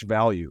cash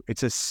value.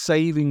 It's a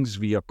savings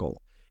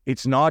vehicle.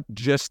 It's not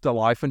just the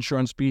life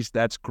insurance piece.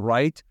 That's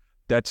great.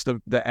 That's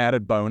the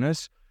added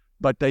bonus.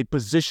 But they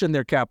position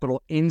their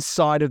capital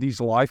inside of these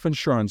life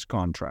insurance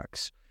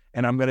contracts.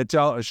 And I'm going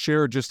to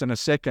share just in a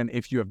second,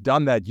 if you have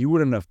done that, you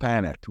wouldn't have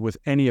panicked with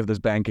any of this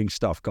banking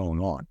stuff going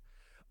on.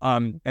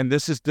 And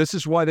this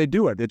is why they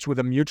do it. It's with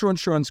a mutual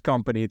insurance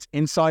company. It's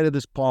inside of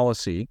this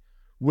policy,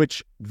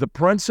 which the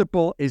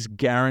principal is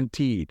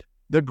guaranteed.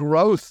 The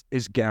growth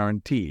is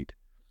guaranteed.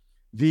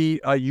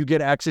 You get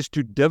access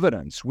to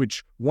dividends,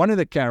 which one of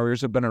the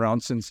carriers have been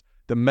around since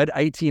the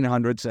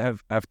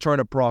mid-1800s, have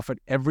turned a profit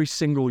every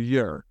single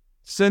year.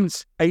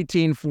 Since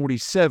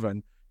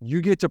 1847, you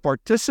get to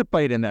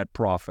participate in that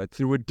profit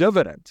through a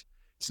dividend.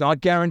 It's not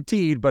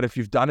guaranteed, but if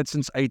you've done it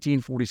since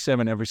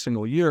 1847 every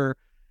single year,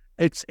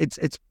 it's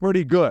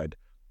pretty good.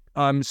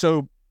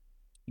 So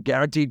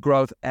guaranteed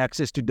growth,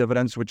 access to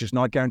dividends, which is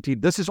not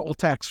guaranteed. This is all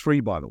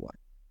tax-free, by the way.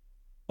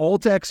 All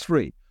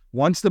tax-free.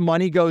 Once the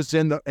money goes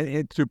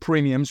into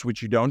premiums,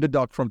 which you don't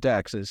deduct from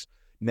taxes,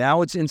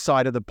 now it's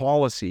inside of the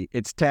policy.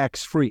 It's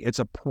tax-free. It's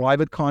a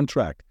private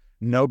contract.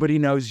 Nobody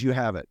knows you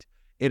have it.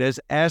 It has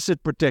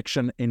asset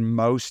protection in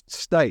most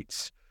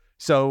states.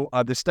 So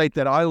the state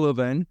that I live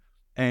in,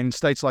 and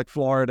states like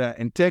Florida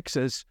and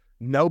Texas,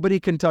 nobody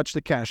can touch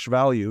the cash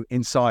value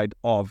inside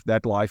of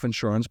that life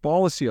insurance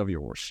policy of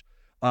yours,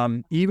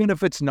 even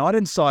if it's not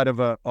inside of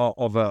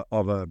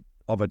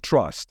a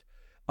trust.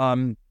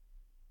 And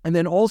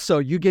then also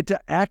you get to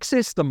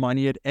access the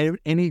money at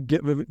any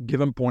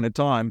given point in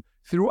time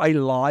through a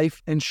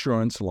life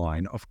insurance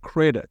line of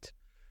credit.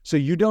 So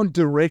you don't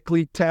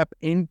directly tap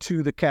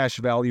into the cash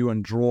value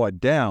and draw it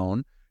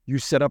down. You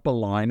set up a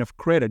line of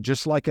credit,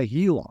 just like a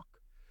HELOC.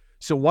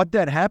 So what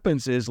that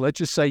happens is, let's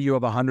just say you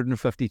have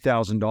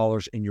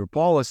 $150,000 in your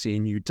policy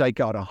and you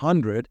take out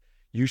 $100,000,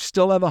 you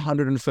still have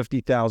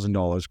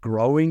 $150,000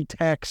 growing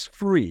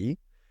tax-free,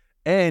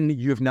 and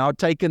you've now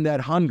taken that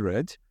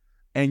 $100,000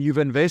 and you've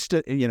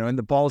invested, and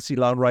the policy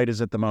loan rate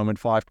is at the moment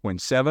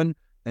 5.7,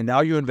 and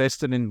now you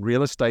invested in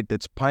real estate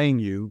that's paying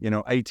you,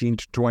 18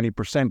 to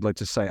 20%, let's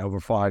just say, over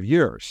 5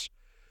 years.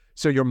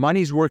 So your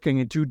money's working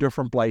in two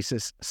different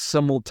places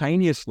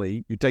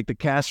simultaneously. You take the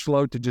cash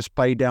flow to just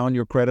pay down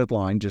your credit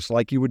line, just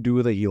like you would do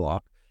with a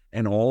HELOC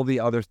and all the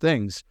other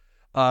things.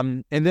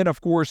 And then, of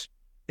course,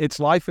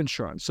 it's life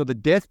insurance. So the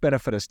death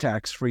benefit is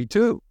tax-free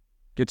too.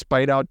 Gets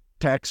paid out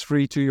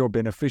tax-free to your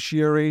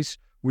beneficiaries,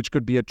 which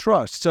could be a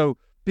trust. So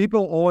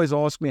people always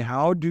ask me,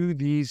 how do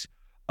these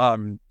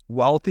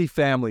wealthy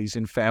families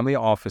in family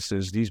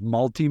offices, these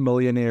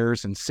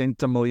multimillionaires and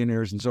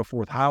centimillionaires and so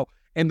forth,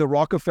 and the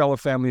Rockefeller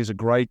family is a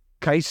great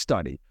case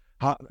study.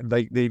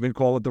 They even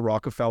call it the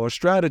Rockefeller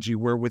strategy,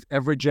 where with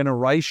every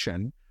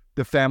generation,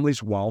 the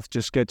family's wealth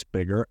just gets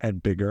bigger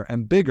and bigger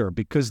and bigger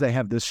because they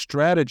have this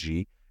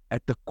strategy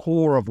at the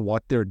core of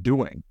what they're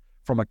doing.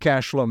 From a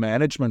cash flow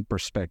management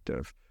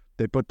perspective,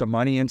 they put the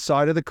money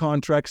inside of the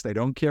contracts. They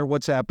don't care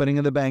what's happening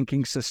in the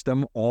banking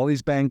system. All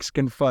these banks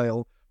can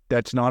fail.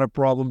 That's not a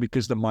problem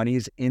because the money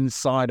is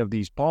inside of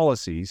these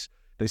policies.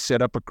 They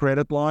set up a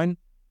credit line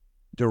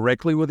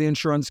directly with the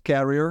insurance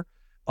carrier,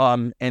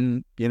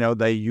 and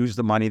they use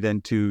the money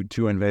then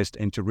to invest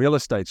into real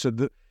estate.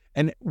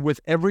 And with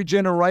every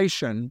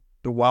generation,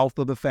 the wealth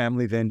of the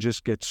family then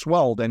just gets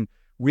swelled. And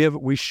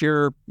we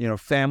share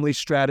family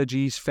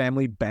strategies,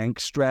 family bank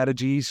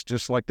strategies,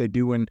 just like they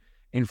do in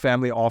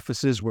family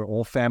offices, where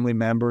all family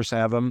members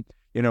have them.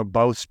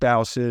 Both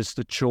spouses,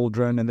 the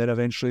children, and then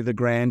eventually the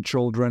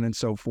grandchildren and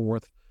so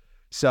forth.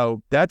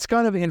 So that's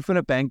kind of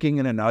infinite banking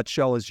in a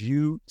nutshell. As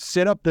you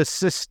set up the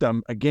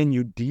system, again,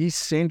 you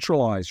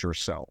decentralize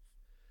yourself,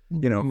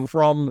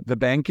 from the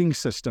banking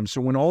system.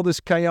 So when all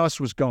this chaos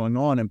was going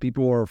on and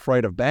people were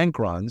afraid of bank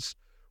runs,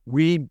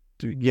 we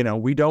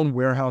don't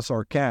warehouse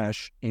our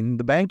cash in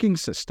the banking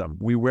system.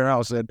 We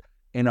warehouse it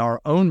in our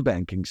own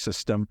banking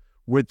system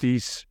with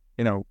these,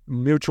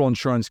 mutual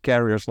insurance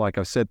carriers, like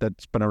I said,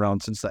 that's been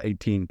around since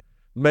the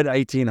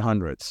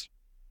mid-1800s.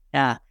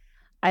 Yeah.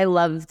 I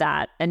love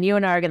that. And you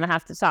and I are going to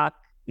have to talk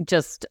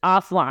just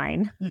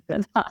offline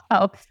about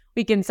how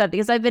we can set,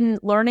 because I've been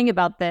learning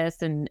about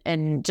this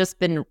and just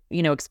been,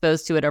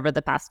 exposed to it over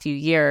the past few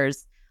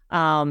years,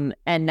 and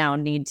now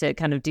need to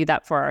kind of do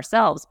that for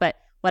ourselves. But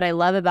what I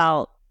love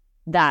about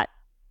that,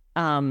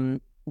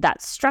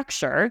 that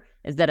structure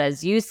is that,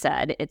 as you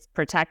said, it's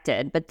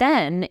protected, but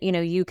then,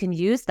 you can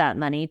use that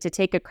money to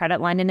take a credit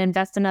line and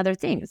invest in other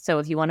things. So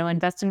if you want to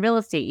invest in real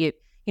estate,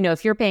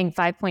 if you're paying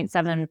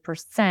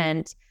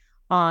 5.7%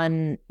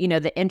 on,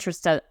 the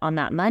interest on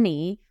that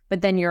money,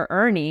 but then you're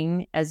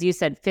earning, as you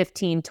said,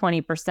 15,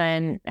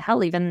 20%,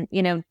 hell, even,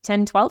 10,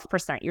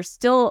 12%, you're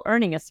still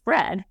earning a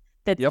spread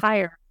that's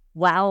higher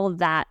while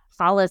that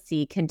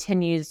policy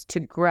continues to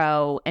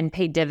grow and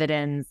pay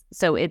dividends.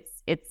 So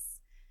it's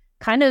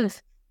kind of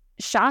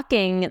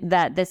shocking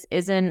that this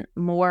isn't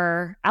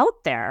more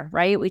out there,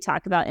 right? We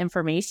talk about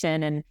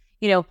information and,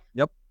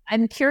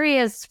 I'm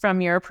curious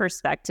from your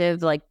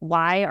perspective, like,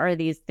 why are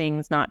these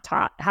things not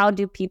taught? How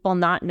do people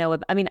not know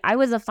about? I mean, I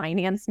was a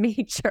finance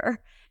major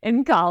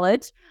in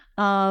college.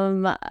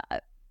 None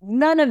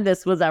of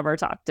this was ever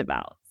talked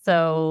about.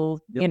 So,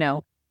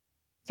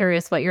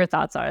 curious what your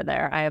thoughts are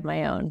there. I have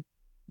my own.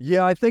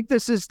 Yeah, I think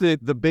this is the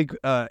big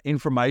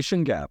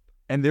information gap.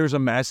 And there's a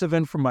massive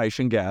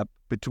information gap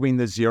between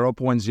the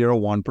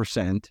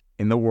 0.01%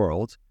 in the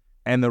world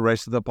and the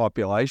rest of the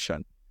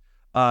population.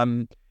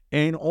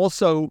 And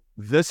also,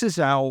 this is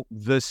how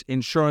this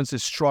insurance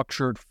is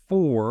structured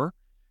for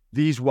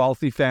these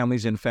wealthy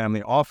families and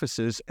family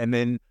offices. And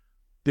then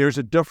there's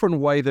a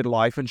different way that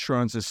life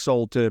insurance is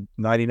sold to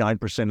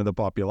 99% of the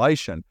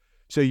population.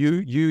 So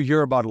you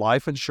hear about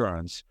life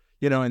insurance,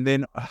 and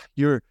then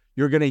you're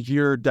going to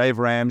hear Dave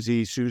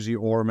Ramsey, Susie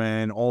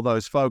Orman, all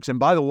those folks. And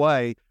by the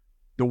way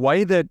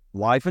that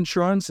life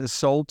insurance is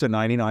sold to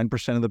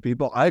 99% of the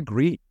people, I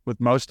agree with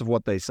most of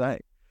what they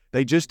say.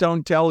 They just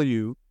don't tell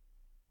you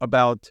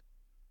about,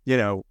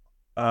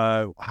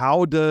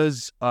 how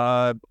does,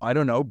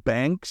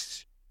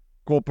 banks,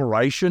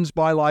 corporations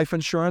buy life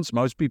insurance?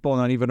 Most people are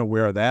not even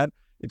aware of that.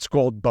 It's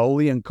called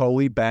Bowley and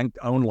Coley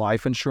bank-owned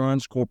life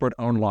insurance,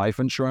 corporate-owned life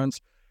insurance.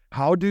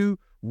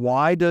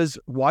 Why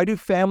do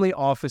family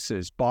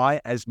offices buy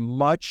as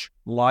much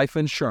life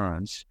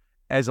insurance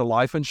as a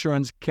life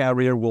insurance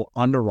carrier will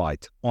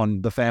underwrite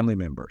on the family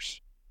members?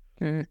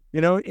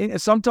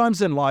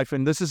 Sometimes in life,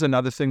 and this is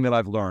another thing that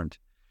I've learned,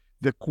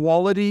 the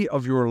quality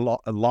of your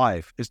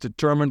life is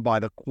determined by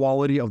the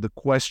quality of the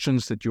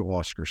questions that you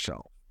ask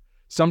yourself.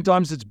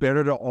 Sometimes it's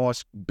better to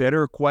ask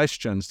better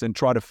questions than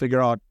try to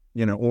figure out,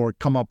 or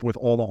come up with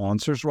all the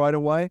answers right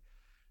away.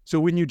 So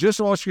when you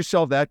just ask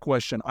yourself that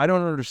question, I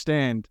don't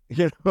understand,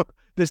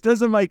 this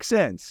doesn't make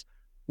sense.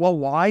 Well,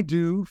 why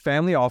do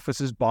family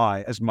offices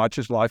buy as much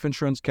as life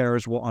insurance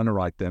carriers will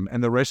underwrite them,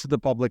 and the rest of the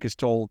public is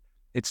told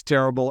it's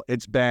terrible,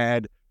 it's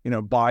bad,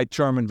 buy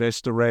term,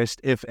 invest the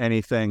rest, if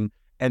anything,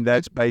 and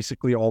that's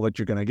basically all that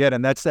you're going to get.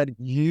 And that's that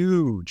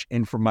huge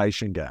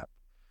information gap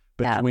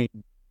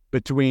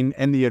between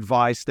and the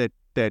advice that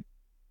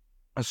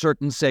a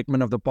certain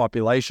segment of the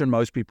population,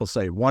 most people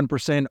say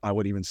 1%, I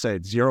would even say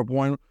it's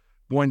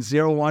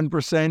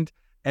 0.01%,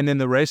 and then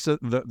the rest of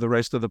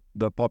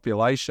the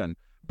population.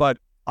 But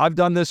I've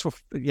done this for,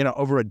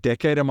 over a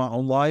decade in my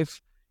own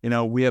life.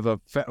 We have a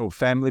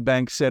family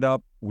bank set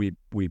up. We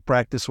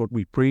practice what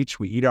we preach.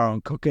 We eat our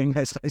own cooking,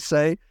 as I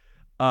say.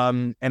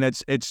 And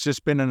it's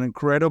just been an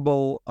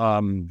incredible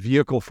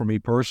vehicle for me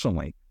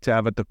personally to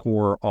have at the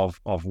core of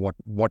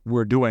what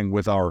we're doing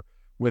with our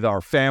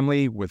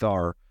family, with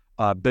our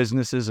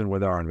businesses, and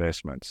with our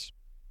investments.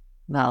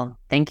 Well,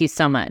 thank you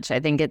so much. I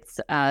think it's,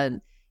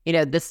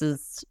 this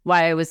is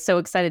why I was so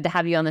excited to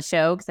have you on the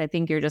show, because I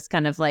think you're just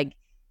kind of like,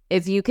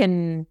 if you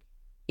can,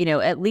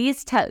 at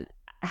least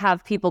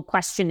have people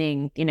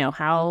questioning,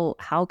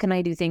 how can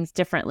I do things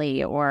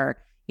differently? Or,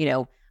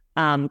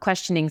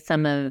 questioning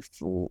some of,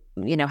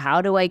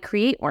 how do I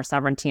create more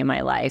sovereignty in my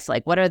life?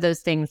 Like, what are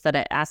those things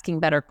asking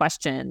better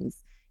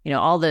questions,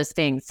 all those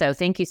things. So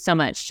thank you so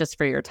much just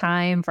for your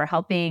time, for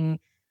helping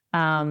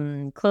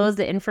close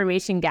the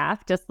information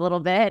gap just a little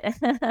bit.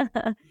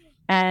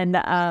 And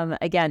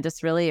again,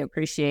 just really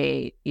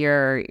appreciate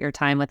your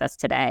time with us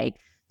today.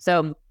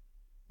 So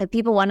if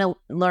people want to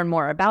learn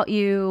more about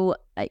you,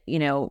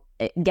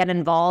 get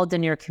involved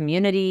in your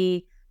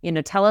community,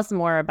 tell us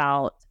more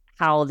about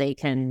how they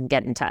can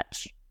get in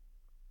touch.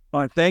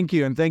 Thank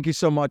you. And thank you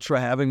so much for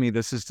having me.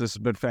 This has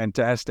been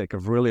fantastic.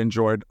 I've really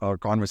enjoyed our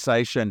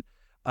conversation.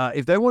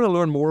 If they want to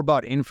learn more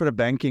about infinite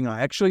banking, I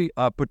actually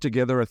put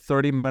together a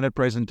 30-minute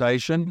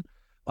presentation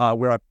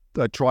where I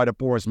try to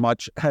pour as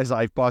much as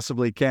I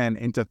possibly can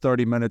into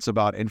 30 minutes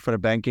about infinite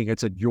banking.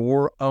 It's at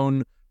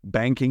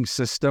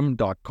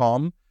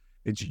yourownbankingsystem.com.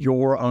 It's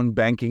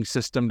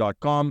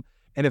yourownbankingsystem.com.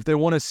 And if they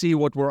want to see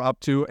what we're up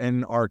to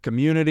in our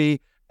community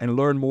and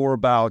learn more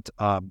about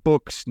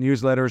books,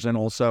 newsletters, and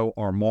also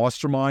our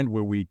mastermind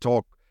where we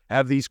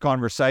have these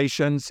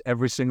conversations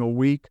every single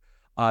week,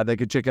 they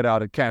can check it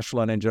out at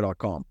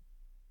cashflowninja.com.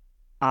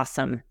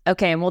 Awesome.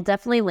 Okay. And we'll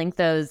definitely link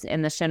those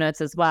in the show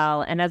notes as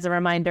well. And as a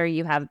reminder,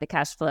 you have the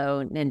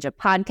Cashflow Ninja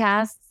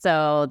podcast.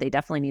 So they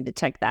definitely need to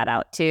check that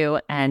out too.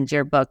 And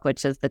your book,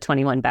 which is the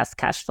 21 best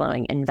cash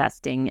flowing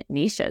investing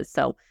niches.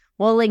 So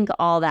we'll link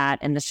all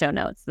that in the show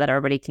notes so that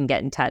everybody can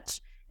get in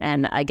touch.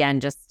 And again,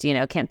 just,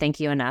 can't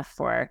thank you enough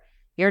for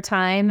your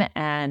time.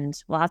 And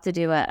we'll have to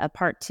do a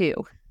part 2.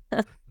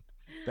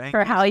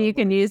 For how you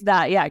can use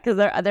that. Yeah, because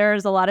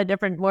there's a lot of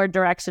more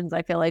directions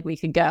I feel like we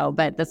could go,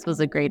 but this was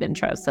a great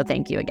intro. So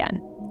thank you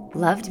again.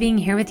 Loved being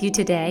here with you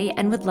today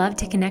and would love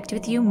to connect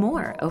with you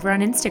more over on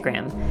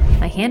Instagram.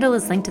 My handle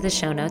is linked to the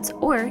show notes,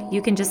 or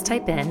you can just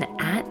type in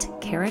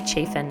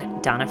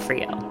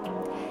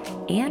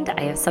 @CaraChafin_Donofrio. And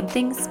I have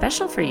something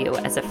special for you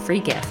as a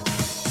free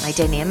gift, my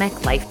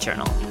Dynamic Life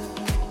Journal.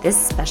 This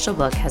special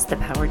book has the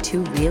power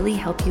to really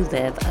help you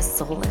live a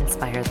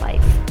soul-inspired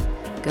life.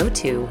 Go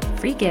to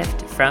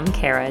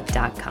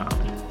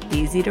freegiftfromcara.com.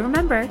 Easy to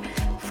remember,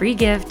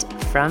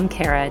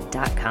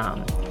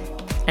 freegiftfromcara.com.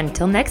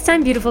 Until next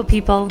time, beautiful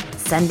people,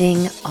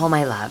 sending all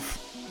my love.